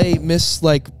fucking play Miss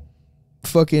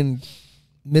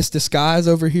Disguise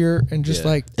over here and just Yeah.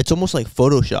 like It's almost like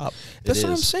Photoshop. that's what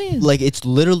I'm is. saying. Like it's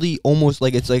literally almost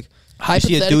like it's like you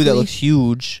see a dude that Hypothetically- looks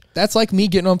huge. That's like me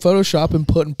getting on Photoshop and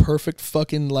putting perfect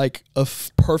fucking like a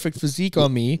perfect physique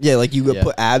on me. Yeah, like you Yeah.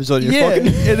 put abs on your Yeah, fucking.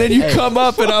 and then you come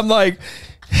up and I'm like,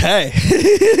 hey.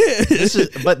 This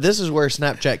is where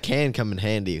Snapchat can come in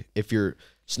handy if you're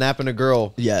snapping a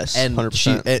girl. Yes, and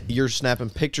 100%. you're snapping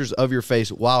pictures of your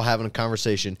face while having a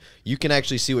conversation. You can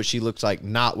actually see what she looks like,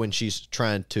 not when she's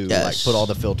trying to like Yes. put all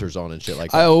the filters on and shit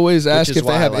like that. I always ask is if they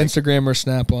why I have like- Instagram or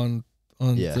Snap on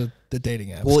Yeah. the dating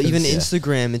apps. Well, even 'cause-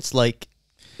 Instagram, it's like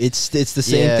it's the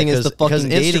same thing as the 'cause fucking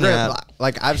dating Instagram, app.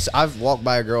 Like I've walked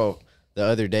by a girl the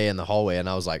other day in the hallway and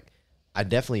I was like, I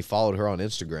definitely followed her on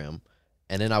Instagram,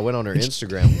 and then I went on her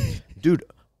Instagram, dude.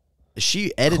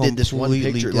 She edited this one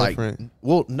Completely picture different. like,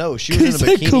 well, no, she was in a Is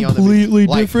that bikini on the completely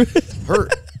like, different? Her,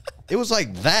 it was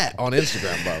like that on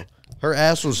Instagram, bro. Her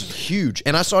ass was huge,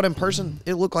 and I saw it in person.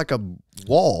 It looked like a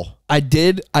wall. I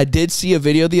did see a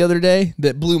video the other day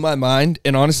that blew my mind,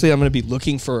 and honestly, I'm gonna be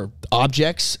looking for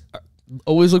objects.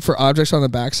 Always look for objects on the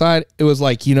backside. It was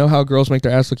like, you know how girls make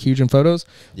their ass look huge in photos?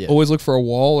 Yeah. Always look for a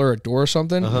wall or a door or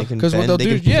something. They can Because what bend, they'll they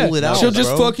do, can yeah, pull it out, she'll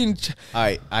just bro. fucking.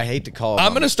 I hate to call.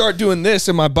 I'm gonna start doing this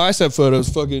in my bicep photos,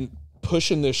 fucking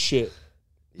pushing this shit.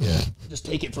 Yeah, Just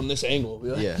take it from this angle.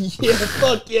 Be like, Yeah. yeah,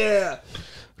 fuck yeah.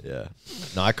 yeah.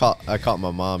 No, I caught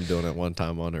my mom doing it one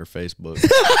time on her Facebook.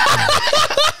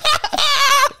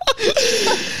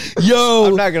 Yo,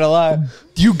 I'm not gonna lie.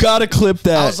 you gotta clip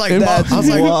that. I was like, And Mom, I was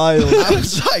like, wild.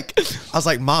 I was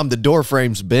like, Mom, the door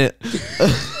frame's bent.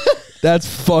 that's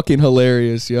fucking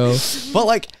hilarious, yo. But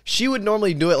like, she would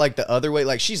normally do it like the other way.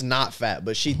 Like, she's not fat,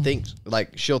 but she thinks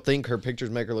like she'll think her pictures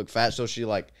make her look fat, so she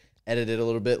like edited a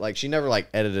little bit. Like, she never like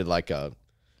edited like a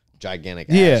gigantic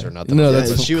ass Yeah. or nothing. No, like that.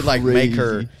 that's But she would like make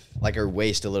her crazy. like her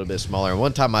waist a little bit smaller. And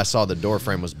one time I saw the door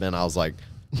frame was bent. I was like,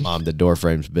 Mom, the door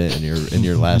frame's bent in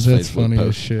your last That's Facebook funny as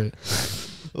post. shit.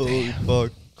 Holy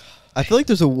fuck. I feel like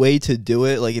there's a way to do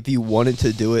it. Like if you wanted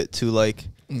to do it to like,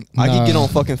 I could get Nah. on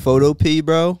fucking Photo P,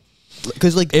 bro.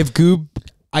 Because like If Goob,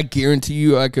 I guarantee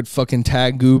you, I could fucking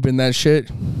tag Goob in that shit,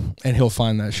 and he'll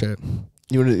find that shit.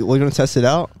 we're gonna test it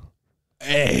out.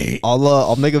 Hey,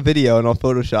 I'll make a video and I'll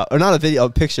Photoshop or not a video, a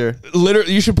picture.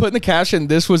 literally, you should put in the caption,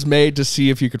 "This was made to see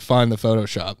if you could find the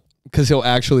Photoshop," because he'll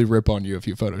actually rip on you if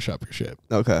you Photoshop your shit,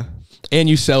 Okay. and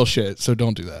you sell shit, so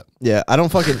don't do that. Yeah, I don't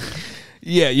fucking.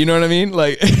 Yeah, you know what I mean?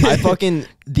 Like, I fucking.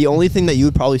 The only thing that you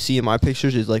would probably see in my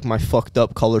pictures is like my fucked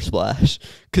up color splash.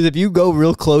 Because if you go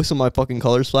real close on my fucking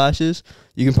color splashes,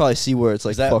 you can probably see where it's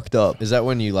like that- fucked up. Is that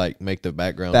when you like make the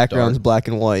background Background's dark? black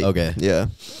and white. Okay. Yeah,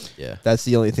 Yeah. that's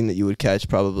the only thing that you would catch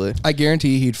probably. I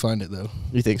guarantee he'd find it though.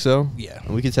 You think so? Yeah,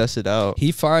 We could test it out.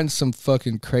 he finds some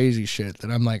fucking crazy shit that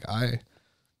I'm like,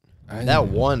 That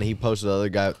one he posted the other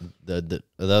guy the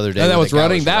other day. that when was the guy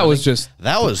running. That was just.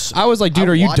 that was. I was like, dude,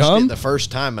 I are you watched dumb? it the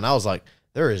first time, and I was like,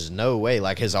 there is no way.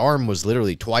 Like his arm was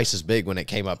literally twice as big when it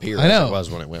came up here I know. as it was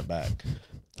when it went back.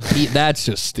 That's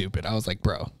just stupid. I was like,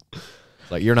 bro,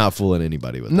 Like you're not fooling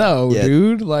anybody with that. no, Yeah.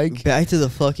 dude. Like, Back to the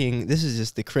fucking. This is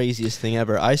just the craziest thing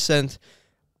ever.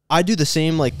 I do the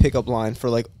same like pickup line for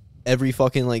like every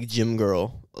fucking like gym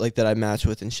girl like that I match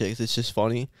with and shit. 'Cause it's just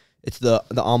funny. It's the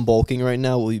I'm bulking right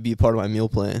now. Will you be part of my meal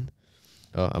plan?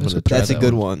 Oh, I'm That's gonna a- try That's a that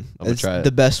good one. one. I'm gonna It's try it.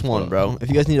 the best one, Hold on. bro. If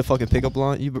you guys need a fucking pickup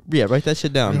line, write that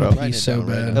shit down, bro. Writing He's it so down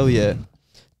right bad. now. Oh yeah,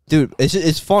 dude.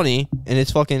 It's funny and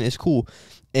it's cool.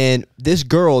 And this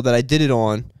girl that I did it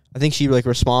on, I think she like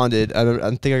responded. I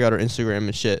think I got her Instagram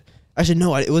and shit. Actually,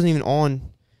 no, it wasn't even on.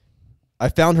 I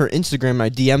found her Instagram and I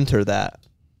DM'd her that.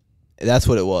 That's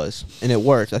what it was, and it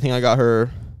worked. I think I got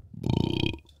her.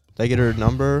 Did I get her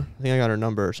number? I think I got her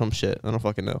number or some shit. I don't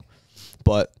fucking know.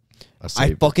 But I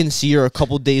saved it. fucking see her a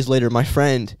couple days later. My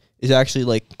friend is actually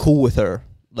like cool with her.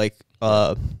 Like,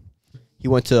 he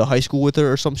went to high school with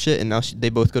her or some shit, and now they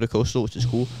both go to Coastal, which is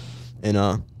cool. And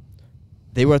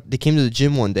they came to the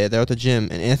gym one day. They're at the gym,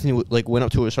 and Anthony like went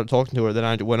up to her, started talking to her. Then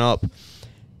I went up.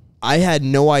 I had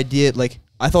no idea. Like,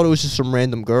 I thought it was just some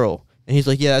random girl, and he's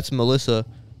like, "Yeah, that's Melissa."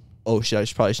 Oh shit!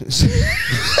 I probably shouldn't.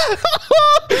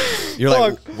 You're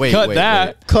like, wait, cut wait, that.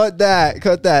 wait. Cut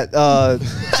that.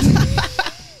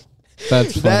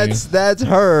 That's funny. That's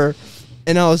her.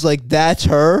 And I was like, that's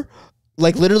her?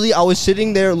 Like, literally, I was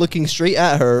sitting there looking straight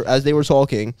at her as they were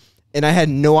talking, and I had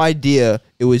no idea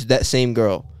it was that same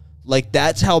girl. Like,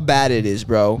 that's how bad it is,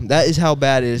 bro. That is how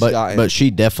bad it is gotten. But she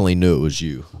definitely knew it was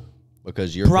you.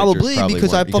 Because your Probably, pictures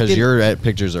because I weren't- because fucking- your Probably, pictures because I because fucking- your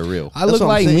pictures are real. I look what I'm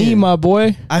like me, saying. my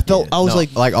boy. I felt I was No,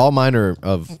 like all mine are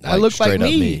of I look like straight up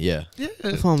me. Yeah.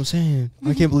 that's what I'm saying.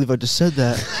 I can't believe I just said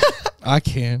that, I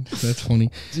can. That's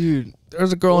funny. dude.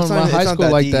 There's a girl Well, in it's my not- high it's not school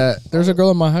that like deep. that. There's a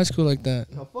girl in my high school like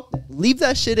that. No, fuck that. Leave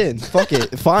that shit in. Fuck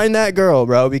it. Find that girl,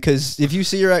 bro. Because if you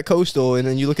see her at Coastal and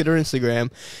then you look at her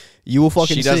Instagram, you will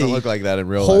fucking She see. doesn't look like that in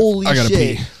real life. Holy I gotta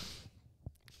shit. pee.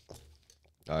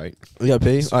 All right. We gotta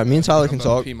pee. All right, me and Tyler can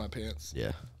talk. Pee my pants.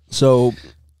 Yeah. So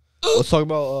let's talk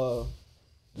about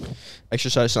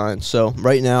exercise science. So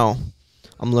right now,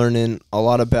 I'm learning a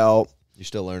lot about You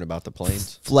still learn about the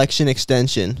planes? flexion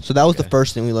extension. So that was the Okay.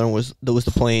 first thing we learned was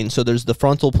the plane. So there's the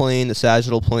frontal plane, the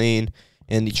sagittal plane,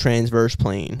 and the transverse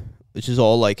plane, which is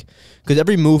all like because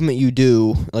every movement you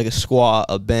do, like a squat,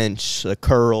 a bench, a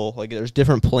curl, like there's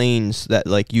different planes that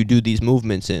like you do these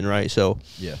movements in, right? So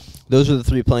Yeah. those are the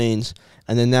 3 planes.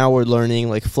 And then now we're learning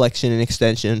like flexion and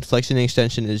extension. Flexion and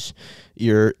extension is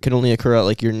can only occur at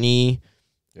like your knee.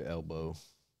 Your elbow.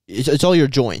 It's all your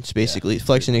joints basically.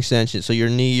 Flexion, extension. So your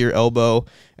knee, your elbow,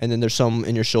 and then there's some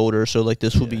in your shoulder. So like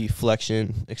this will be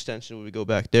flexion, extension when we go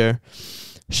back there,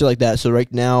 shit like that. So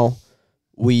right now,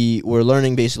 we're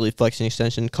learning basically flexion,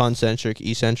 extension, concentric,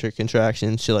 eccentric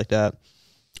contraction, shit like that.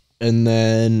 And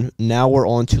then now we're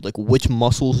on to like which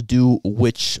muscles do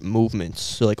which movements.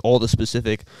 So like all the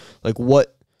specific, like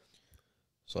what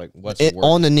So like what's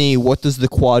on the knee, what does the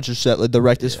quadricep, like the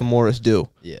rectus femoris do?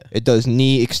 Yeah. It does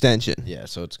knee extension. Yeah,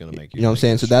 so it's going to make You know what I'm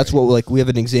saying? So that's what like we have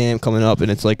an exam coming up, and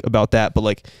it's like about that. But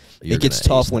like You're it gets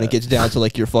gonna tough ace when it that. gets down to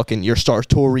like your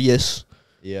sartorius.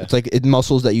 Yeah. It's like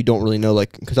muscles that you don't really know,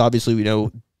 like because obviously we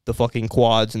know the fucking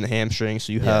quads and the hamstrings.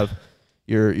 So you have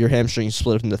your hamstrings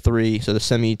split up into 3. So the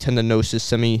semitendinosus,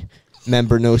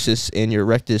 semimembranosus, and your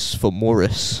rectus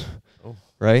femoris. Oh.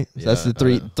 Right? So that's Yeah,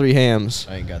 the three hams.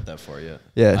 I ain't got that far yet.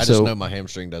 Yeah. I so just know my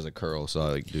hamstring does a curl, so I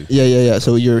like do. yeah.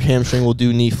 So your hamstring will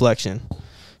do knee flexion.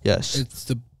 Yes. It's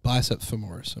the biceps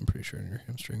femoris, I'm pretty sure, in your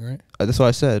hamstring, right? That's what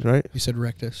I said, right? You said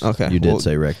rectus. Okay. You did well,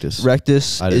 say rectus.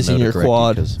 rectus I didn't is know in to your correct you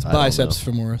quad. 'cause I don't Biceps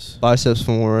know. femoris. Biceps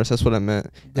femoris. That's what I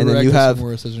meant. The And then you rectus have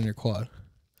femoris is in your quad.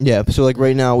 yeah. So like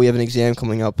right now we have an exam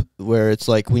coming up where it's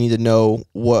like we need to know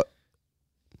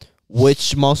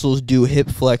which muscles do hip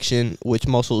flexion, which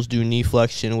muscles do knee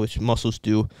flexion, which muscles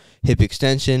do hip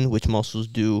extension, which muscles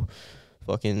do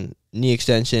fucking knee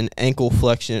extension, ankle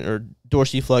flexion or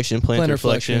dorsiflexion, plantar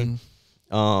flexion,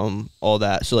 all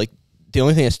that. So like the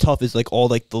only thing that's tough is like all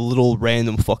like the little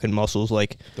random fucking muscles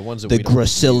like The ones that the we don't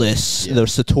gracilis, Yeah. the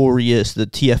sartorius, the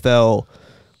TFL.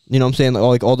 You know what I'm saying?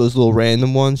 Like all those little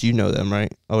random ones. You know them,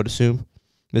 right? I would assume.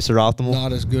 Mr. Optimal.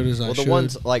 Not as good as I Well, should. the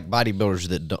ones like bodybuilders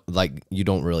that don't, like you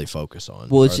don't really focus on.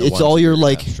 Well, are it's- the it's ones all that your, you're gonna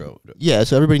like- have stroke. Yeah,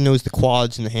 so everybody knows the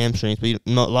quads and the hamstrings, but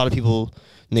a lot of people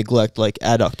neglect like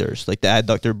adductors, like the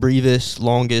adductor brevis,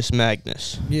 longus,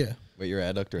 magnus. yeah. But your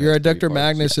adductor. Your has 3 adductor parts.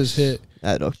 magnus is hit.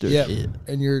 Adductor. Yeah. Yeah.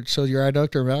 And your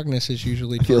adductor magnus is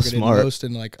usually I feel targeted smart. most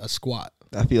in like a squat.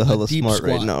 I feel hella deep smart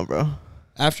right squat. now, bro.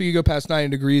 After you go past 90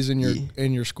 degrees in your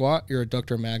Yeah. squat, your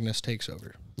adductor magnus takes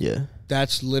over. Yeah.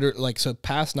 That's literally like so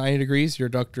past 90 degrees, your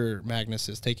adductor magnus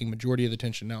is taking majority of the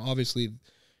tension. Now, obviously,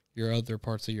 your other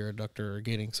parts of your adductor are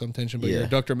getting some tension, but your Yeah.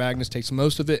 adductor magnus takes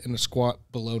most of it in a squat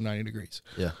below 90 degrees.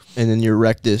 Yeah. And then your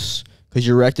rectus, because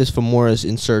your rectus femoris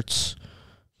inserts,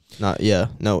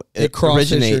 It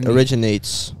crosses your knee.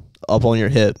 originates up on your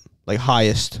hip, like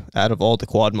highest out of all the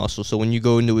quad muscles. So when you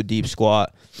go into a deep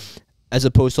squat, as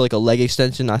opposed to like a leg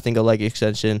extension, I think a leg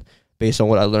extension, based on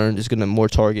what I learned, is going to more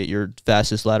target your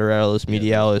vastus lateralis,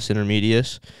 medialis,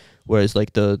 intermedius, whereas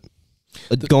like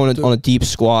going on a deep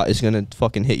squat is going to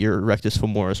fucking hit your rectus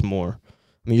femoris more.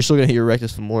 I mean, you're still going to hit your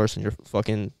rectus femoris and your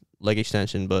fucking leg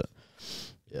extension, but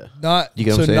Yeah. Not You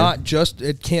get what so I'm saying? not just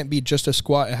it can't be just a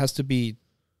squat. It has to be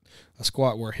a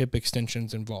squat where hip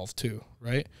extension's involved too,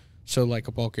 right? So like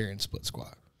a Bulgarian split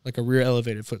squat, like a rear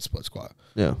elevated foot split squat.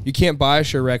 yeah. You can't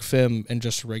bias your rec fem in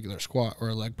just a regular squat or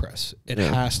a leg press. It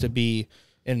Yeah. has to be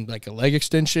in like a leg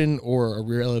extension or a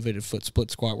rear elevated foot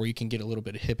split squat where you can get a little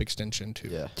bit of hip extension too.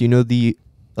 Yeah. Do you know the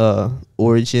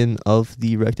origin of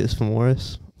the rectus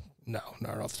femoris? No,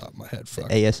 not off the top of my head.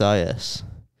 Fuck. ASIS.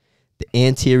 The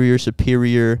anterior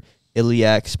superior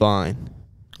iliac spine.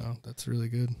 Oh, that's really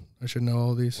good. I should know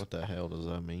all these. What the hell does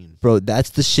that mean? Bro, that's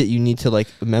the shit you need to like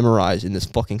memorize in this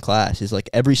fucking class. Is like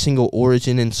every single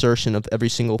origin insertion of every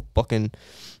single fucking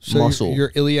So muscle.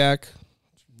 your iliac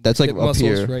That's like hip up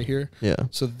muscles here. right here. Yeah.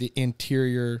 So the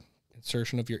anterior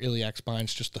insertion of your iliac spine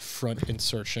is just the front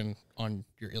insertion on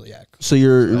your iliac. So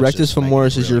your So that's rectus just making femoris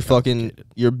it is your really fucking complicated.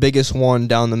 your biggest one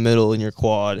down the middle in your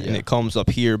quad, and Yeah. it comes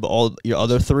up here. But all your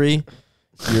other three,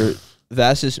 your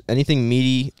vastus, anything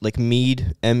meaty, like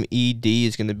med, M-E-D,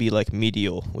 is going to be like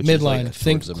medial, which is Midline. like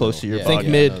Think close to your Yeah, think body.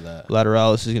 mid. I know that.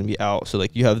 Lateralis is going to be out. So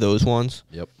like you have those ones.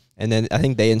 Yep. And then I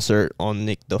think they insert on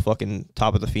the fucking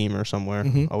top of the femur somewhere,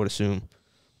 I would assume.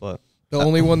 But The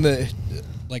only one that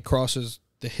like crosses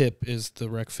the hip is the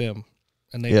rec fem,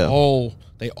 and they Yeah. all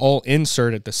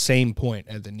insert at the same point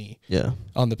at the knee yeah,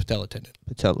 on the patella tendon.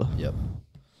 patella. Yep.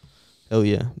 Oh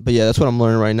yeah. But yeah, that's what I'm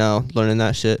learning right now. Learning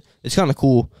that shit. It's kind of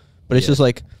cool, but it's Yeah. just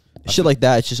like shit like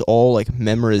that. It's just all like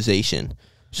memorization.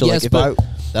 So Yes, like if but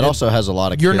That also has a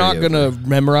lot of. You're not carryover. gonna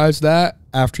memorize that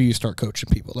after you start coaching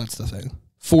people. That's the thing.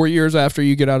 4 years after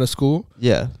you get out of school,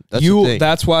 yeah, that's the thing.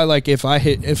 that's why like if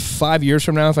 5 years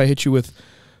from now, if I hit you with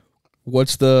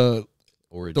what's the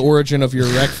origin of your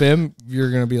rec fem,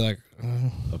 you're gonna be like,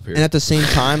 up here. And at the same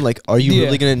time, like, are you Yeah.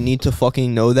 really gonna need to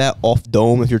fucking know that off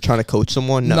dome if you're trying to coach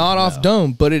someone? No. not off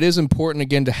dome, but it is important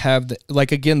again to have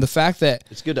the fact that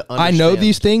It's good to I understand. know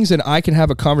these things and I can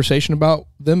have a conversation about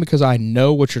them because I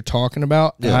know what you're talking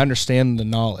about and Yeah. I understand the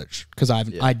knowledge because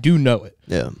I do know it,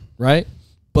 Yeah. right?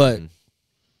 But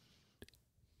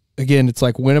again, it's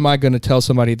like, when am I going to tell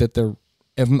somebody that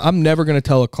I'm never going to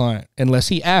tell a client unless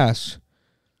he asks,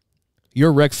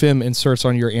 your rec fem inserts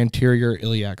on your anterior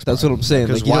iliac spine. That's what I'm saying.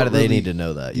 Because Like, you why don't do they really- need to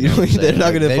know that? you know what I'm don't- they're saying?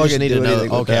 not gonna They just fucking need do to know. anything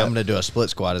with Okay, that. I'm gonna do a split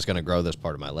squat. It's gonna grow this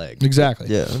part of my leg. Exactly.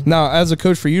 Yeah. Now, as a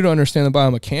coach, for you to understand the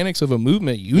biomechanics of a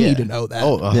movement, you need to know that.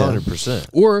 Oh, 100%.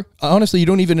 Or honestly, you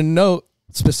don't even know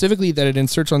specifically that it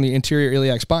inserts on the anterior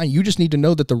iliac spine. You just need to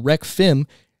know that the rec fem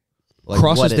Like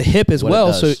crosses what the it- hip as what it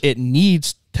well, so does. it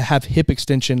needs to have hip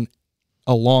extension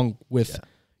along with.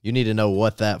 You need to know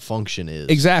what that function is.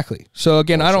 Exactly. So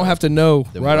again, I don't have to know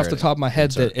then right where off the it top of my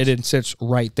head that it inserts. inserts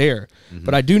right there,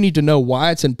 but I do need to know why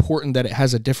it's important that it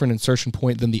has a different insertion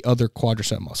point than the other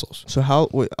quadricep muscles. So how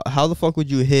the fuck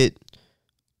would you hit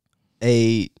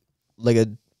because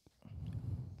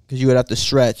you would have to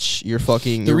stretch your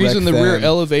fucking. The your reason the rec rear fem.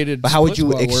 elevated, But how would split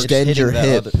you squat works- extend Hitting your that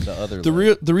hip? The other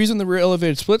leg. The reason the rear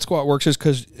elevated split squat works is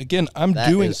because again That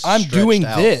is I'm doing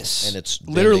stretched out, this and it's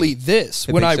literally bending. this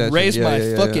Hip when I extension. raise Yeah, my yeah,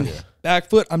 yeah, fucking yeah. back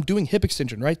foot, I'm doing hip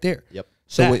extension right there. Yep.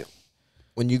 So That.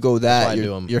 when you go why that, I do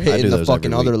you're, 'em. you're I do hitting the those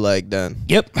fucking every other week. leg then.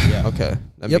 Yep. Yeah. Okay,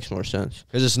 that Yep. makes more sense.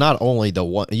 Because it's not only the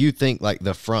one you think like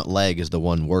the front leg is the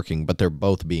one working, but they're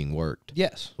both being worked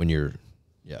Yes. when you're.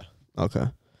 Yeah. Okay,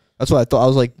 that's what I thought. I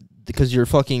was like, because your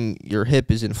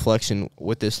hip is in flexion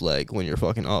with this leg when you're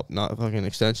fucking up, not fucking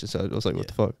extension. So I was like, what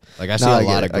the fuck? Like I see No, I a get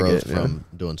lot it, of I get growth it, yeah. from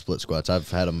doing split squats. I've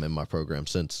had them in my program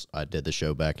since I did the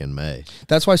show back in May.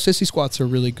 That's why sissy squats are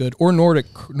really good, or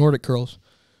Nordic curls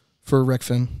for rec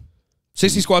fem.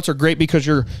 Sissy squats are great because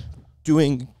you're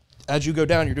doing, as you go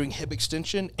down, you're doing hip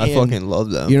extension. I and- fucking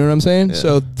love them. You know what I'm saying? Yeah.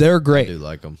 So they're I great. do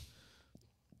like them.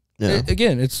 Yeah.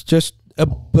 Again, it's just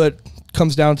but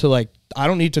comes down to like, I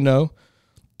don't need to know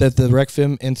that the rec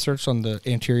fem inserts on the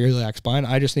anterior iliac spine.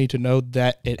 I just need to know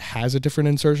that it has a different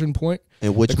insertion point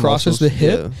And which that crosses muscles- the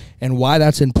hip yeah. and why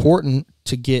that's important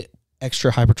to get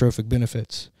extra hypertrophic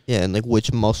benefits. Yeah, and like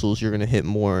which muscles you're gonna hit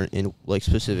more in like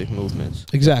specific movements.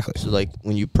 Exactly. So like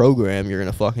when you program, you're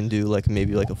gonna fucking do like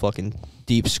maybe like a fucking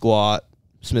deep squat,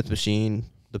 Smith machine.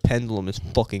 The pendulum is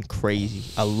fucking crazy.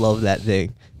 I love that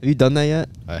thing. Have you done that yet?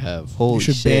 I have. Holy You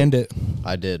should shit. band it.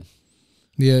 I did.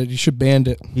 Yeah, you should band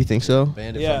it. You think so?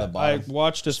 Band it from Yeah, the I bottom.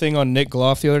 watched a thing on Nick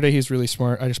Gloff the other day. He's really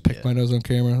smart. I just picked my nose on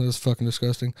camera. That was fucking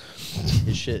disgusting.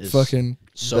 His shit is Fucking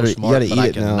so You smart, gotta but eat I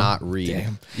it now. cannot read.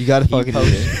 damn. You gotta He fucking do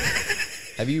posts- it.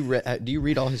 Have you read? Do you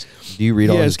read all his? Do you read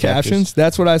all Yeah, his his captions.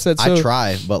 That's what I said. So I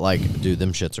try, but like, dude,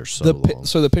 them shits are so long.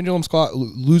 So the pendulum squat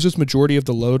loses majority of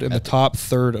the load in the top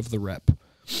third of the rep.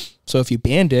 So if you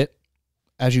band it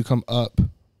as you come up,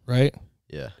 right,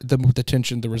 Yeah. the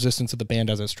tension, the resistance of the band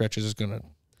as it stretches is going to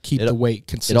keep It- the weight It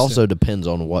consistent. also depends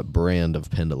on what brand of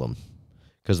pendulum,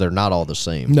 because they're not all the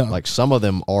same. No. Like some of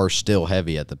them are still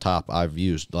heavy at the top. I've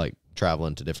used like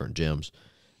traveling to different gyms,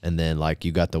 and then like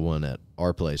you got the one at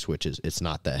our place, which is it's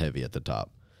not that heavy at the top.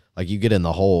 Like you get in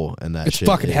the hole and that It's shit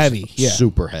fucking is heavy, yeah.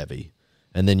 super heavy.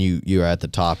 And then you're at the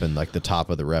top, and like the top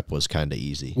of the rep was kind of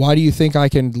easy. Why do you think I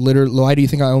can literally? Why do you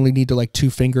think I only need to like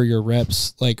 2-finger your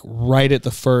reps, like right at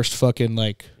the first fucking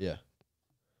like Yeah.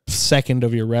 second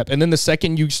of your rep, and then the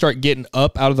second you start getting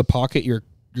up out of the pocket, you're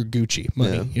Gucci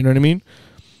money. Yeah. You know what I mean?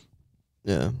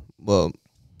 Yeah. Well,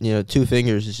 2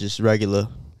 fingers is just regular.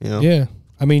 Yeah.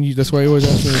 I mean, that's why you always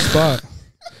ask me the spot.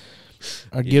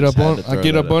 I You get just up had on. to I throw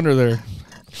get that up in. under there.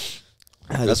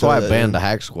 That's why I banned the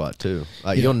hack squat too.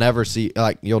 Like Yeah. you'll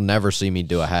never see me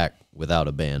do a hack without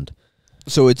a band.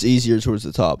 So it's easier towards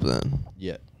the top then.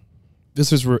 Yeah.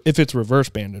 This is if it's reverse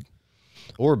banded.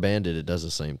 Or banded, it does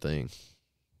the same thing.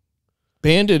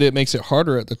 Banded, it makes it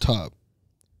harder at the top.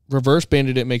 reverse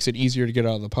banded it makes it easier to get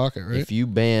out of the pocket, right? If you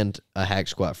band a hack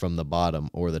squat from the bottom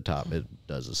or the top, it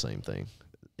does the same thing.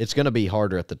 It's going to be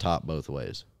harder at the top both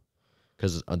ways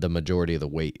because the majority of the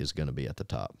weight is going to be at the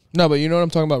top. No, but you know what I'm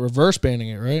talking about, reverse banding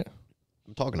it, right?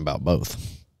 I'm talking about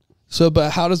both. So,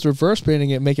 but how does reverse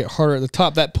banding it make it harder at the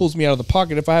top? That pulls me out of the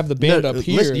pocket if I have the band up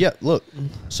here. Listen, yeah, look.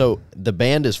 So the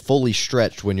band is fully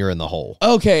stretched when you're in the hole.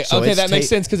 Okay, So okay, it's that makes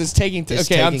sense because it's taking.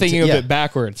 it's Okay, I'm taking thinking to- of yeah. it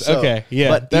backwards. So, okay, yeah,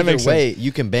 but that either makes way, sense.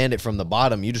 you can band it from the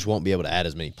bottom. You just won't be able to add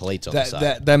as many plates on the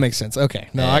side. That makes sense. Okay,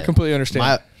 no, I And completely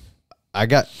understand.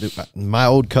 My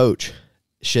old coach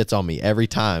shits on me every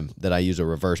time that I use a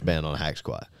reverse band on a hack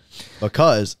squat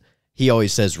because he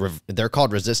always says they're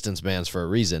called resistance bands for a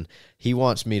reason. He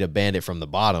wants me to band it from the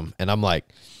bottom, and I'm like,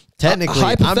 technically,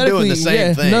 I'm doing the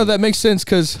same thing. No, that makes sense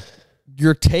because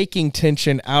you're taking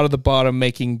tension out of the bottom,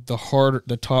 making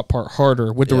the top part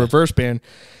harder with the Yeah. reverse band,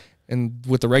 and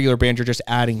with the regular band, you're just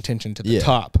adding tension to the Yeah.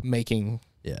 top, making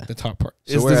Yeah. the top part.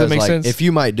 So Does whereas, that make like, sense? if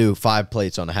you might do 5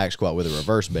 plates on a hack squat with a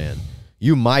reverse band,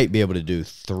 you might be able to do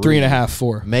 3.5,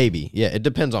 4. Maybe. Yeah, it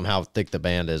depends on how thick the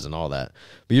band is and all that.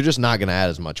 But you're just not going to add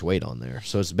as much weight on there.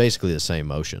 So it's basically the same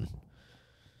motion.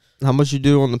 How much you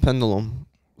do on the pendulum?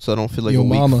 So I don't feel like Yo a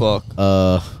weak mama. fuck.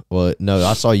 Well, no,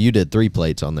 I saw you did 3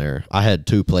 plates on there. I had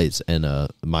 2 plates and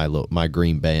my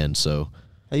green band, so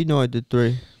How you know I did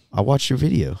 3? I watched your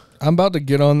video. I'm about to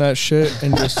get on that shit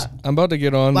and just I'm about to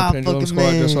get on Wow, the pendulum fucking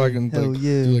squat just so I man. can Hell like,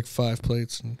 yeah. do like 5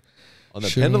 plates and On the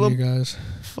shit on pendulum? you guys.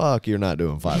 Fuck, you're not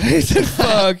doing 5 He plates. said,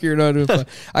 "Fuck, you're not doing 5."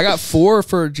 I got 4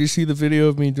 for. Did you see the video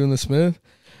of me doing the Smith?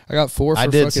 I got 4 for I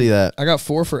did see that. I got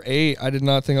 4 for 8. I did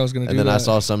not think I was going to do And then that. I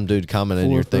saw some dude commenting,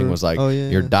 4 your thing for- was like, oh, yeah,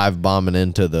 you're yeah. dive bombing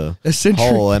into the Eccentric.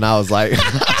 hole. And I was like,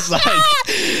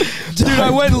 Dude, I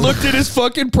went and looked at his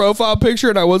fucking profile picture,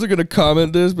 and I wasn't going to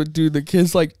comment this, but dude, the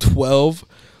kid's like 12,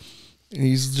 and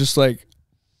he's just like,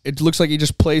 it looks like he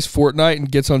just plays Fortnite and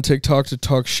gets on TikTok to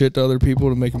talk shit to other people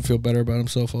to make him feel better about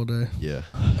himself all day. yeah.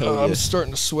 I'm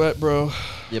starting to sweat, bro.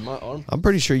 Yeah, my arm. I'm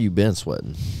pretty sure you've been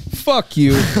sweating. Fuck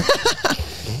you.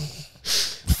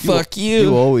 Fuck You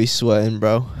you. always sweating,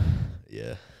 bro.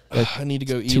 Yeah. I need to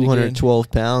go eat again.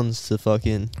 212 pounds to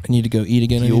fucking. I need to go eat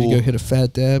again. I need Fuel. to go hit a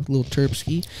fat dab, little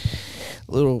Terpsky,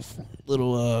 little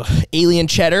alien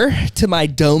cheddar to my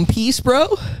dome piece, bro.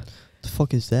 The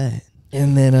fuck is that?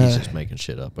 And then He's just making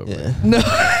shit up over Yeah. there. no.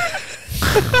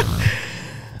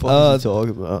 What you talking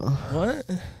about? What?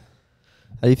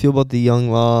 How do you feel about the Young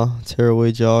Law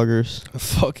tearaway joggers? I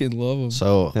fucking love them.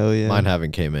 So Hell yeah. mine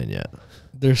haven't came in yet.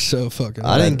 They're so fucking.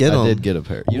 I didn't get I 'em. did get a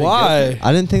pair. You didn't get a Why? pair?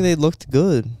 I didn't think they looked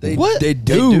good. They, What? They They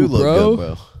do, look bro. good,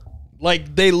 bro.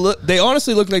 Like they look. They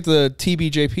honestly look like the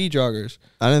TBJP joggers.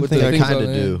 I didn't With think the they things kinda on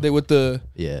it. do. They with the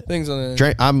Yeah. things on it.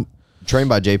 Trained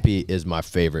by JP is my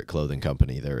favorite clothing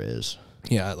company there is.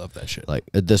 Yeah, I love that shit. Like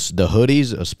the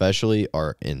hoodies especially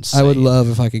are insane. I would love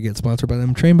if I could get sponsored by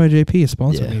them. Trained by JP,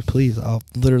 sponsor Yeah. me, please. I'll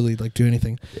literally like do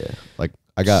anything. Yeah. Like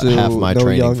I got so, half my no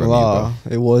training Young from Law.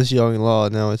 you, It was Young Law.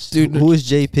 Now it's Dude, who is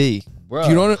JP? bro. Do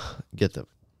you know what? Get them.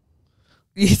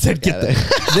 He said, "Get Got it.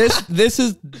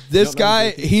 that." This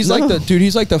guy. He's like the dude.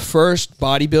 He's like the first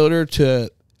bodybuilder to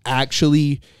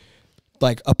actually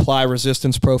like apply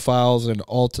resistance profiles and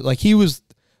like he was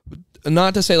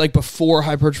not to say like before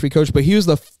hypertrophy coach, but he was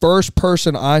the first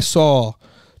person I saw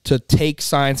to take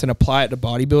science and apply it to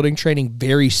bodybuilding training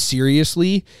very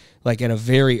seriously, like at a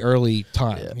very early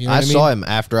time. Yeah. You know what I I mean? saw him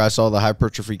after I saw the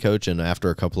hypertrophy coach and after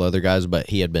a couple other guys, but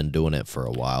he had been doing it for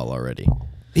a while already.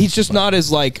 He's just not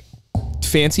as like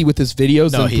fancy with his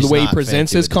videos No, and he's the way he not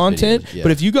presents fancy his with his content. videos, yeah.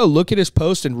 But if you go look at his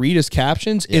post and read his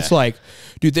captions, it's Yeah. like,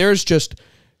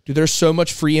 there's so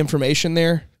much free information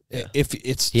there. If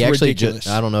it's He actually ridiculous.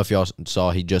 I don't know if y'all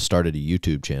saw, he just started a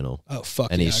YouTube channel. Oh fuck!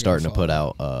 And yeah, he's I gotta starting to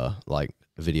follow. put out like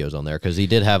videos on there because he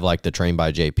did have like the Train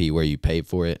by JP where you paid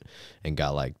for it and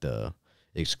got like the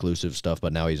exclusive stuff,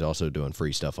 but now he's also doing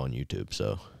free stuff on YouTube.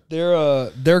 So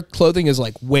Their clothing is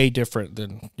like way different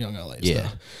than Young LA. Yeah.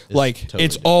 Stuff. It's Like totally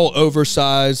it's all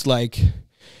oversized, like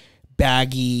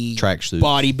baggy Tracksuit.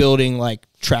 bodybuilding, like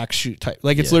tracksuit type.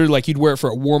 Like it's Yeah. literally like you'd wear it for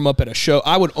a warm up at a show.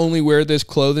 I would only wear this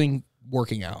clothing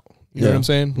working out. You know what I'm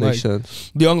saying? Makes Like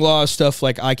sense. Young Law stuff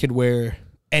like I could wear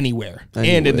anywhere and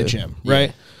in the Anywhere. gym, Yeah.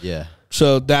 right? Yeah.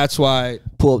 So that's why,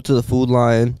 Pull up to the food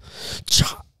line.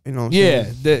 You know what I'm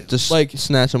yeah, saying? Just like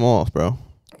snatch them off, bro.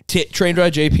 Train Dry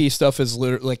JP stuff is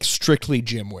literally like strictly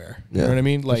gym wear. You know what I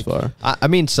mean? Like That's fire. I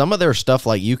mean, some of their stuff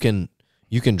like you can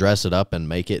dress it up and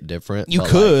make it different. you but,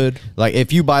 could. like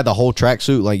if you buy the whole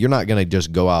tracksuit, like you're not gonna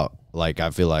just go out like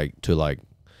I feel like to like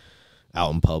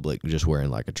out in public just wearing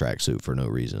like a tracksuit for no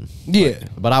reason. Yeah.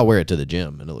 But I wear it to the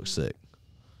gym and it looks sick.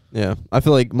 Yeah, I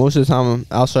feel like most of the time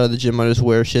outside of the gym, I just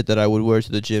wear shit that I would wear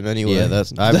to the gym anyway. Yeah,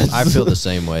 I feel the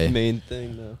same way. Main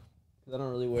thing though. 'Cause I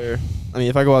don't really wear. I mean,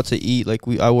 if I go out to eat, like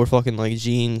I wear fucking like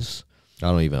jeans. I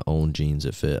don't even own jeans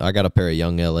that fit. I got a pair of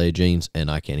Young LA jeans, and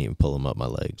I can't even pull them up my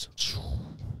legs.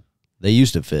 They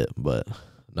used to fit, but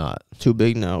not. Too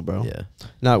big now, bro. Yeah,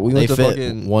 Nah, we they went to fit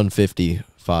fucking.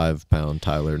 155-pound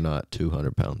Tyler, not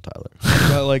 200-pound Tyler.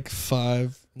 Got like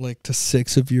 5 to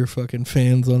 6 of your fucking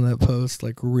fans on that post,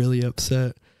 like really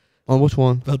upset On which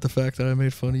one? about the fact that I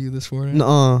made fun of you this morning.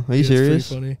 Nuh-uh. Are you Yeah, serious? It's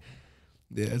pretty funny.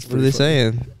 Yeah, it's What are pretty they funny.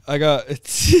 saying? I got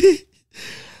it's.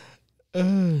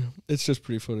 It's just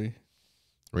pretty funny.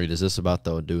 Reed, is this about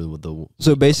the dude with the?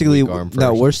 So basically, weak arm no,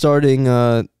 first?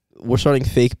 we're starting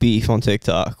fake beef on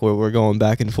TikTok where we're going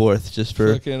back and forth just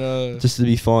Fucking just to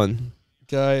be fun.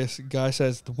 guy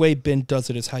says the way Ben does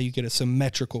it is how you get a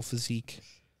symmetrical physique.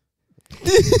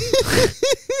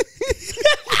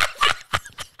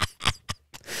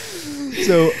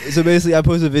 So basically, I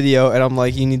post a video and I'm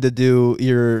like, you should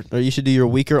do your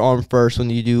weaker arm first when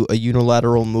you do a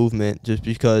unilateral movement, just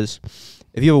because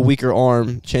if you have a weaker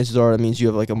arm, chances are that means you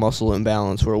have like a muscle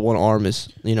imbalance where one arm is,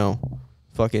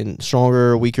 fucking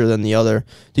stronger or weaker than the other.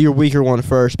 Do your weaker one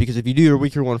first, because if you do your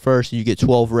weaker one first and you get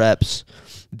 12 reps,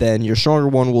 then your stronger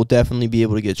one will definitely be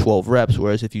able to get 12 reps.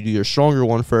 Whereas if you do your stronger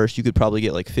one first, you could probably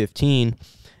get like 15,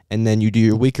 and then you do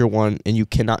your weaker one and you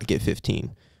cannot get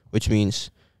 15, which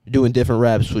means you're doing different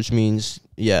reps, which means,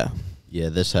 yeah. Yeah,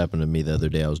 this happened to me the other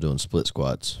day. I was doing split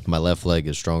squats. My left leg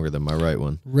is stronger than my right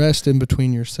one. Rest in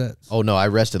between your sets. Oh no, I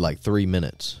rested like 3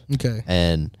 minutes, Okay.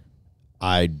 and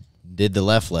I did the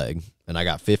left leg, and I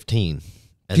got 15.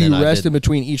 And Do you then I rest did- in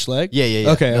between each leg? Yeah, yeah,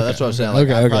 yeah. Okay, No, okay, that's what I'm saying. okay, Like,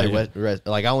 I okay, probably okay. rest,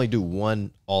 like I only do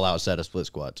one all-out set of split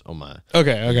squats on my.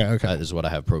 Okay. That is what I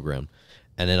have programmed,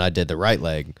 and then I did the right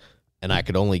leg, and I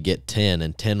could only get 10,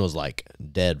 and 10 was like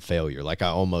dead failure. Like I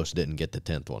almost didn't get the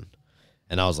 10th one,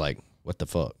 and I was like, "What the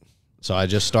fuck?" So I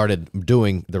just started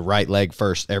doing the right leg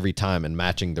first every time and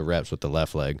matching the reps with the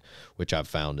left leg, which I've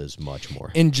found is much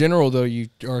more. In general, though,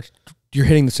 you're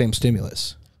hitting the same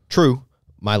stimulus. True,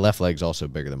 my left leg's also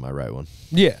bigger than my right one,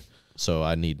 Yeah. so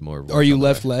I need more. work Are you on the right.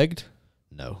 left-legged?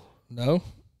 No. No.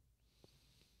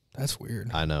 That's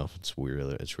weird. I know, it's weird.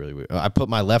 It's really weird. I put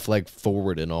my left leg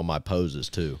forward in all my poses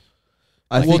too.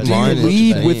 I Well, think do you mine is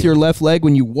lead the with same. your left leg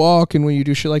when you walk and when you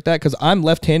do shit like that? Because I'm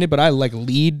left-handed, but I like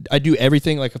lead. I do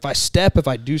everything. Like if I step, if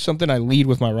I do something, I lead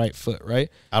with my right foot. Right?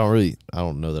 I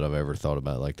don't know that I've ever thought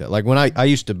about it like that. Like when I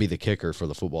used to be the kicker for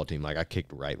the football team, like I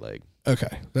kicked right leg.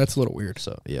 Okay, that's a little weird.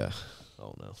 So yeah, I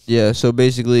don't know. Yeah, so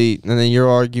basically, and then your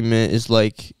argument is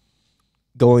like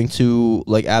going to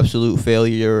like absolute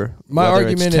failure. My whether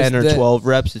argument it's 10 is or that- 12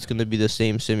 reps, it's going to be the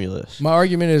same stimulus. My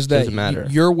argument is that Doesn't matter.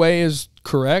 your way is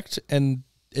correct, and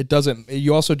it doesn't.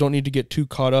 You also don't need to get too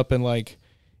caught up in like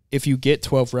if you get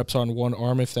 12 reps on one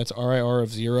arm, if that's RIR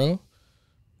of 0,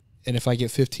 and if I get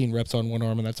 15 reps on one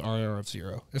arm and that's RIR of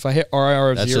 0. If I hit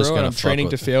RIR of That's just 0 and gonna I'm fuck training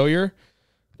to with- failure,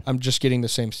 I'm just getting the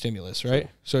same stimulus, right?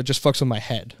 So it just fucks with my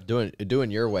head. Doing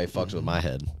your way fucks with my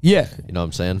head. Yeah, You know what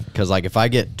I'm saying? Because like if I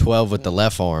get 12 with the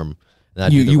left arm, and I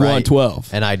do the you right, want 12.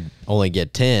 and I only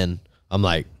get 10, I'm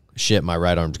like, shit, my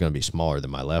right arm's gonna be smaller than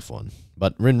my left one.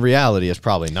 But in reality, it's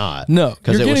probably not. No,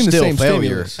 because you're it was getting the still same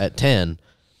failure stimulus. at 10,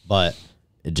 but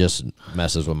it just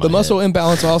messes with my The muscle head.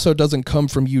 imbalance also doesn't come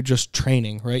from you just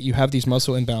training, right? You have these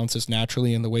muscle imbalances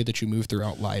naturally in the way that you move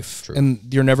throughout life. True. And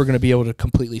you're never going to be able to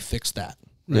completely fix that.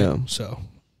 Right? Yeah. So,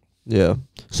 Yeah.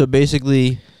 So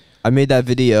basically, I made that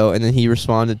video, and then he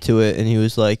responded to it, and he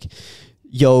was like,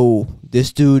 yo,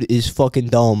 this dude is fucking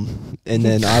dumb. And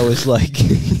then I was like,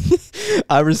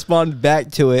 I responded back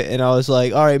to it, and I was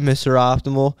like, all right, Mr.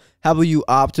 Optimal, how about you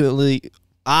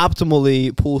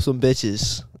optimally pull some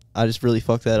bitches? I just really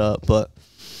fucked that up, but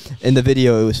in the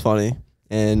video, it was funny,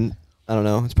 and I don't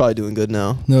know, it's probably doing good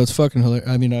now. no, it's fucking hilarious.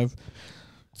 I mean,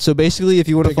 So basically, if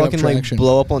you want to Picking up fucking like traction.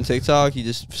 blow up on TikTok, you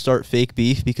just start fake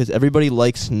beef, because everybody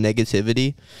likes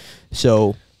negativity.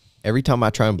 So Every time I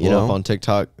try and blow You up know? on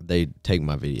TikTok, they take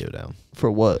my video down.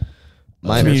 for what?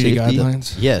 Minor community safety?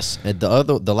 guidelines. Yes, and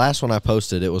the last one I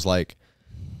posted, it was like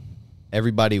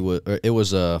everybody was. It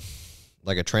was a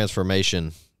like a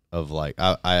transformation of like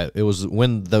it was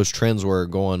when those trends were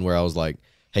going where I was like,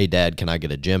 "Hey, Dad, can I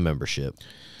get a gym membership?"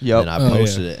 Yep. And I Oh,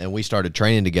 posted yeah. it, and we started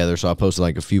training together. So I posted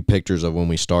like a few pictures of when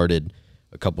we started,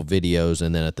 a couple videos,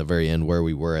 and then at the very end where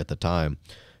we were at the time,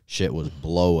 shit was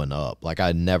blowing up. Like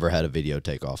I never had a video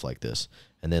take off like this,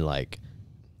 and then like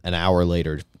an hour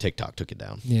later, TikTok took it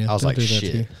down. Yeah, I was don't like, do that to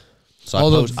shit. you. So All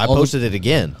the- I all the- posted it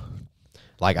again.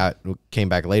 Like I came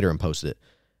back later and posted it.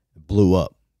 It blew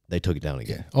up. They took it down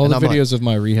again. All And the I'm like- videos of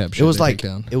my rehab shit it was they like take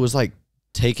down. it was like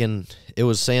taken. It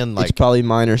was saying like it's probably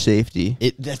minor safety.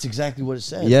 That's exactly what it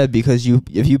said. Yeah, because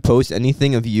if you post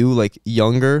anything of you like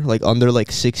younger, like under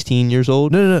like 16 years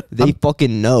old, No. they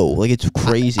fucking know. Like it's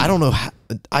crazy. I don't know.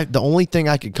 The only thing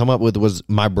I could come up with was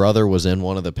my brother was in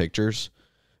one of the pictures,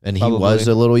 and he Probably. was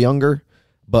a little younger,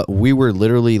 but we were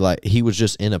literally like he was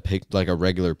just in like a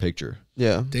regular picture.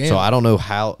 Yeah. Damn. So I don't know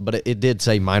how, but it did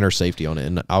say minor safety on it,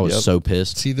 and I was Yep. so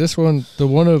pissed. See this one, the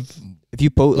one of If you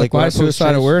post like when I my post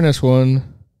suicide trans- awareness one.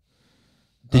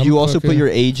 did I'm you also put fucking- your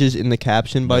ages in the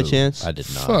caption by No, chance? I did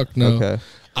not. Fuck no. Okay.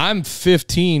 I'm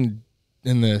 15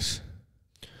 in this.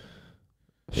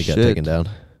 It got Shit. taken down.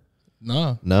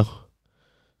 No. No.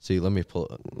 See, let me pull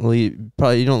it. Well, you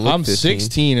don't look I'm 15.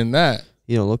 16 in that.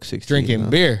 You don't look 16. Drinking though.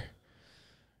 beer.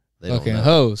 They don't Fucking know.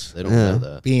 hoes. They don't Yeah. know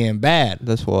that. Being bad.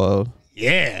 That's wild.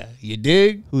 Yeah. You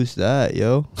dig? Who's that,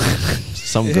 yo?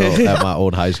 Some girl at my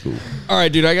old high school. All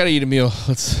right, dude. I got to eat a meal.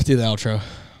 Let's do the outro.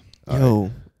 All Yo,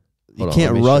 right. you Hold on,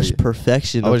 can't let me show rush you.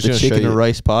 perfection I of was the gonna show Chicken and you.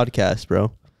 Rice podcast,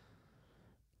 bro.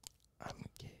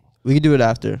 We can do it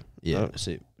after. Yeah.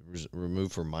 See,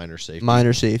 remove for minor safety.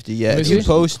 Minor safety, yeah. Let me If you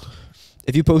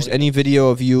see. post any video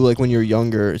of you like when you're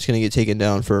younger, it's gonna get taken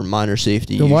down for minor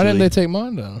safety. Then why didn't usually. they take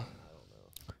mine down?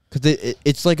 Because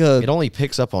it's like a It only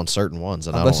picks up on certain ones,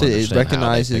 and I Unless don't it understand how they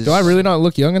recognizes- pick Do I up. really not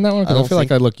look young in that one? I Because I, don't feel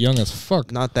like I think- look young as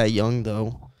fuck. not that young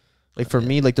though. Like for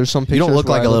me, like there's some You pictures. don't look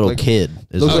where like I a little like, kid.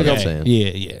 Is looks what like I'm a- saying. Yeah,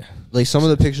 yeah. Like some of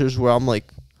the pictures where I'm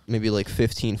like maybe like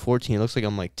 15, 14. It looks like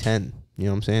I'm like 10. You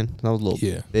know what I'm saying? I was a little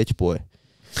Yeah. bitch boy.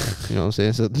 You know what I'm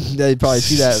saying? So they'd probably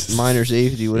see that minor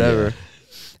safety, whatever.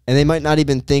 And they might not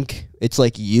even think it's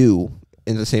like you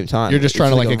at the same time. You're just It's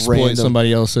trying to like a exploit random-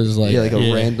 somebody else's like yeah, like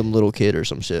a random little kid or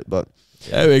some shit. But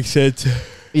That makes sense.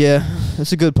 yeah,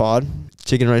 that's a good pod.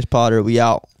 Chicken Rice Potter, we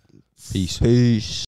out. Peace. Peace.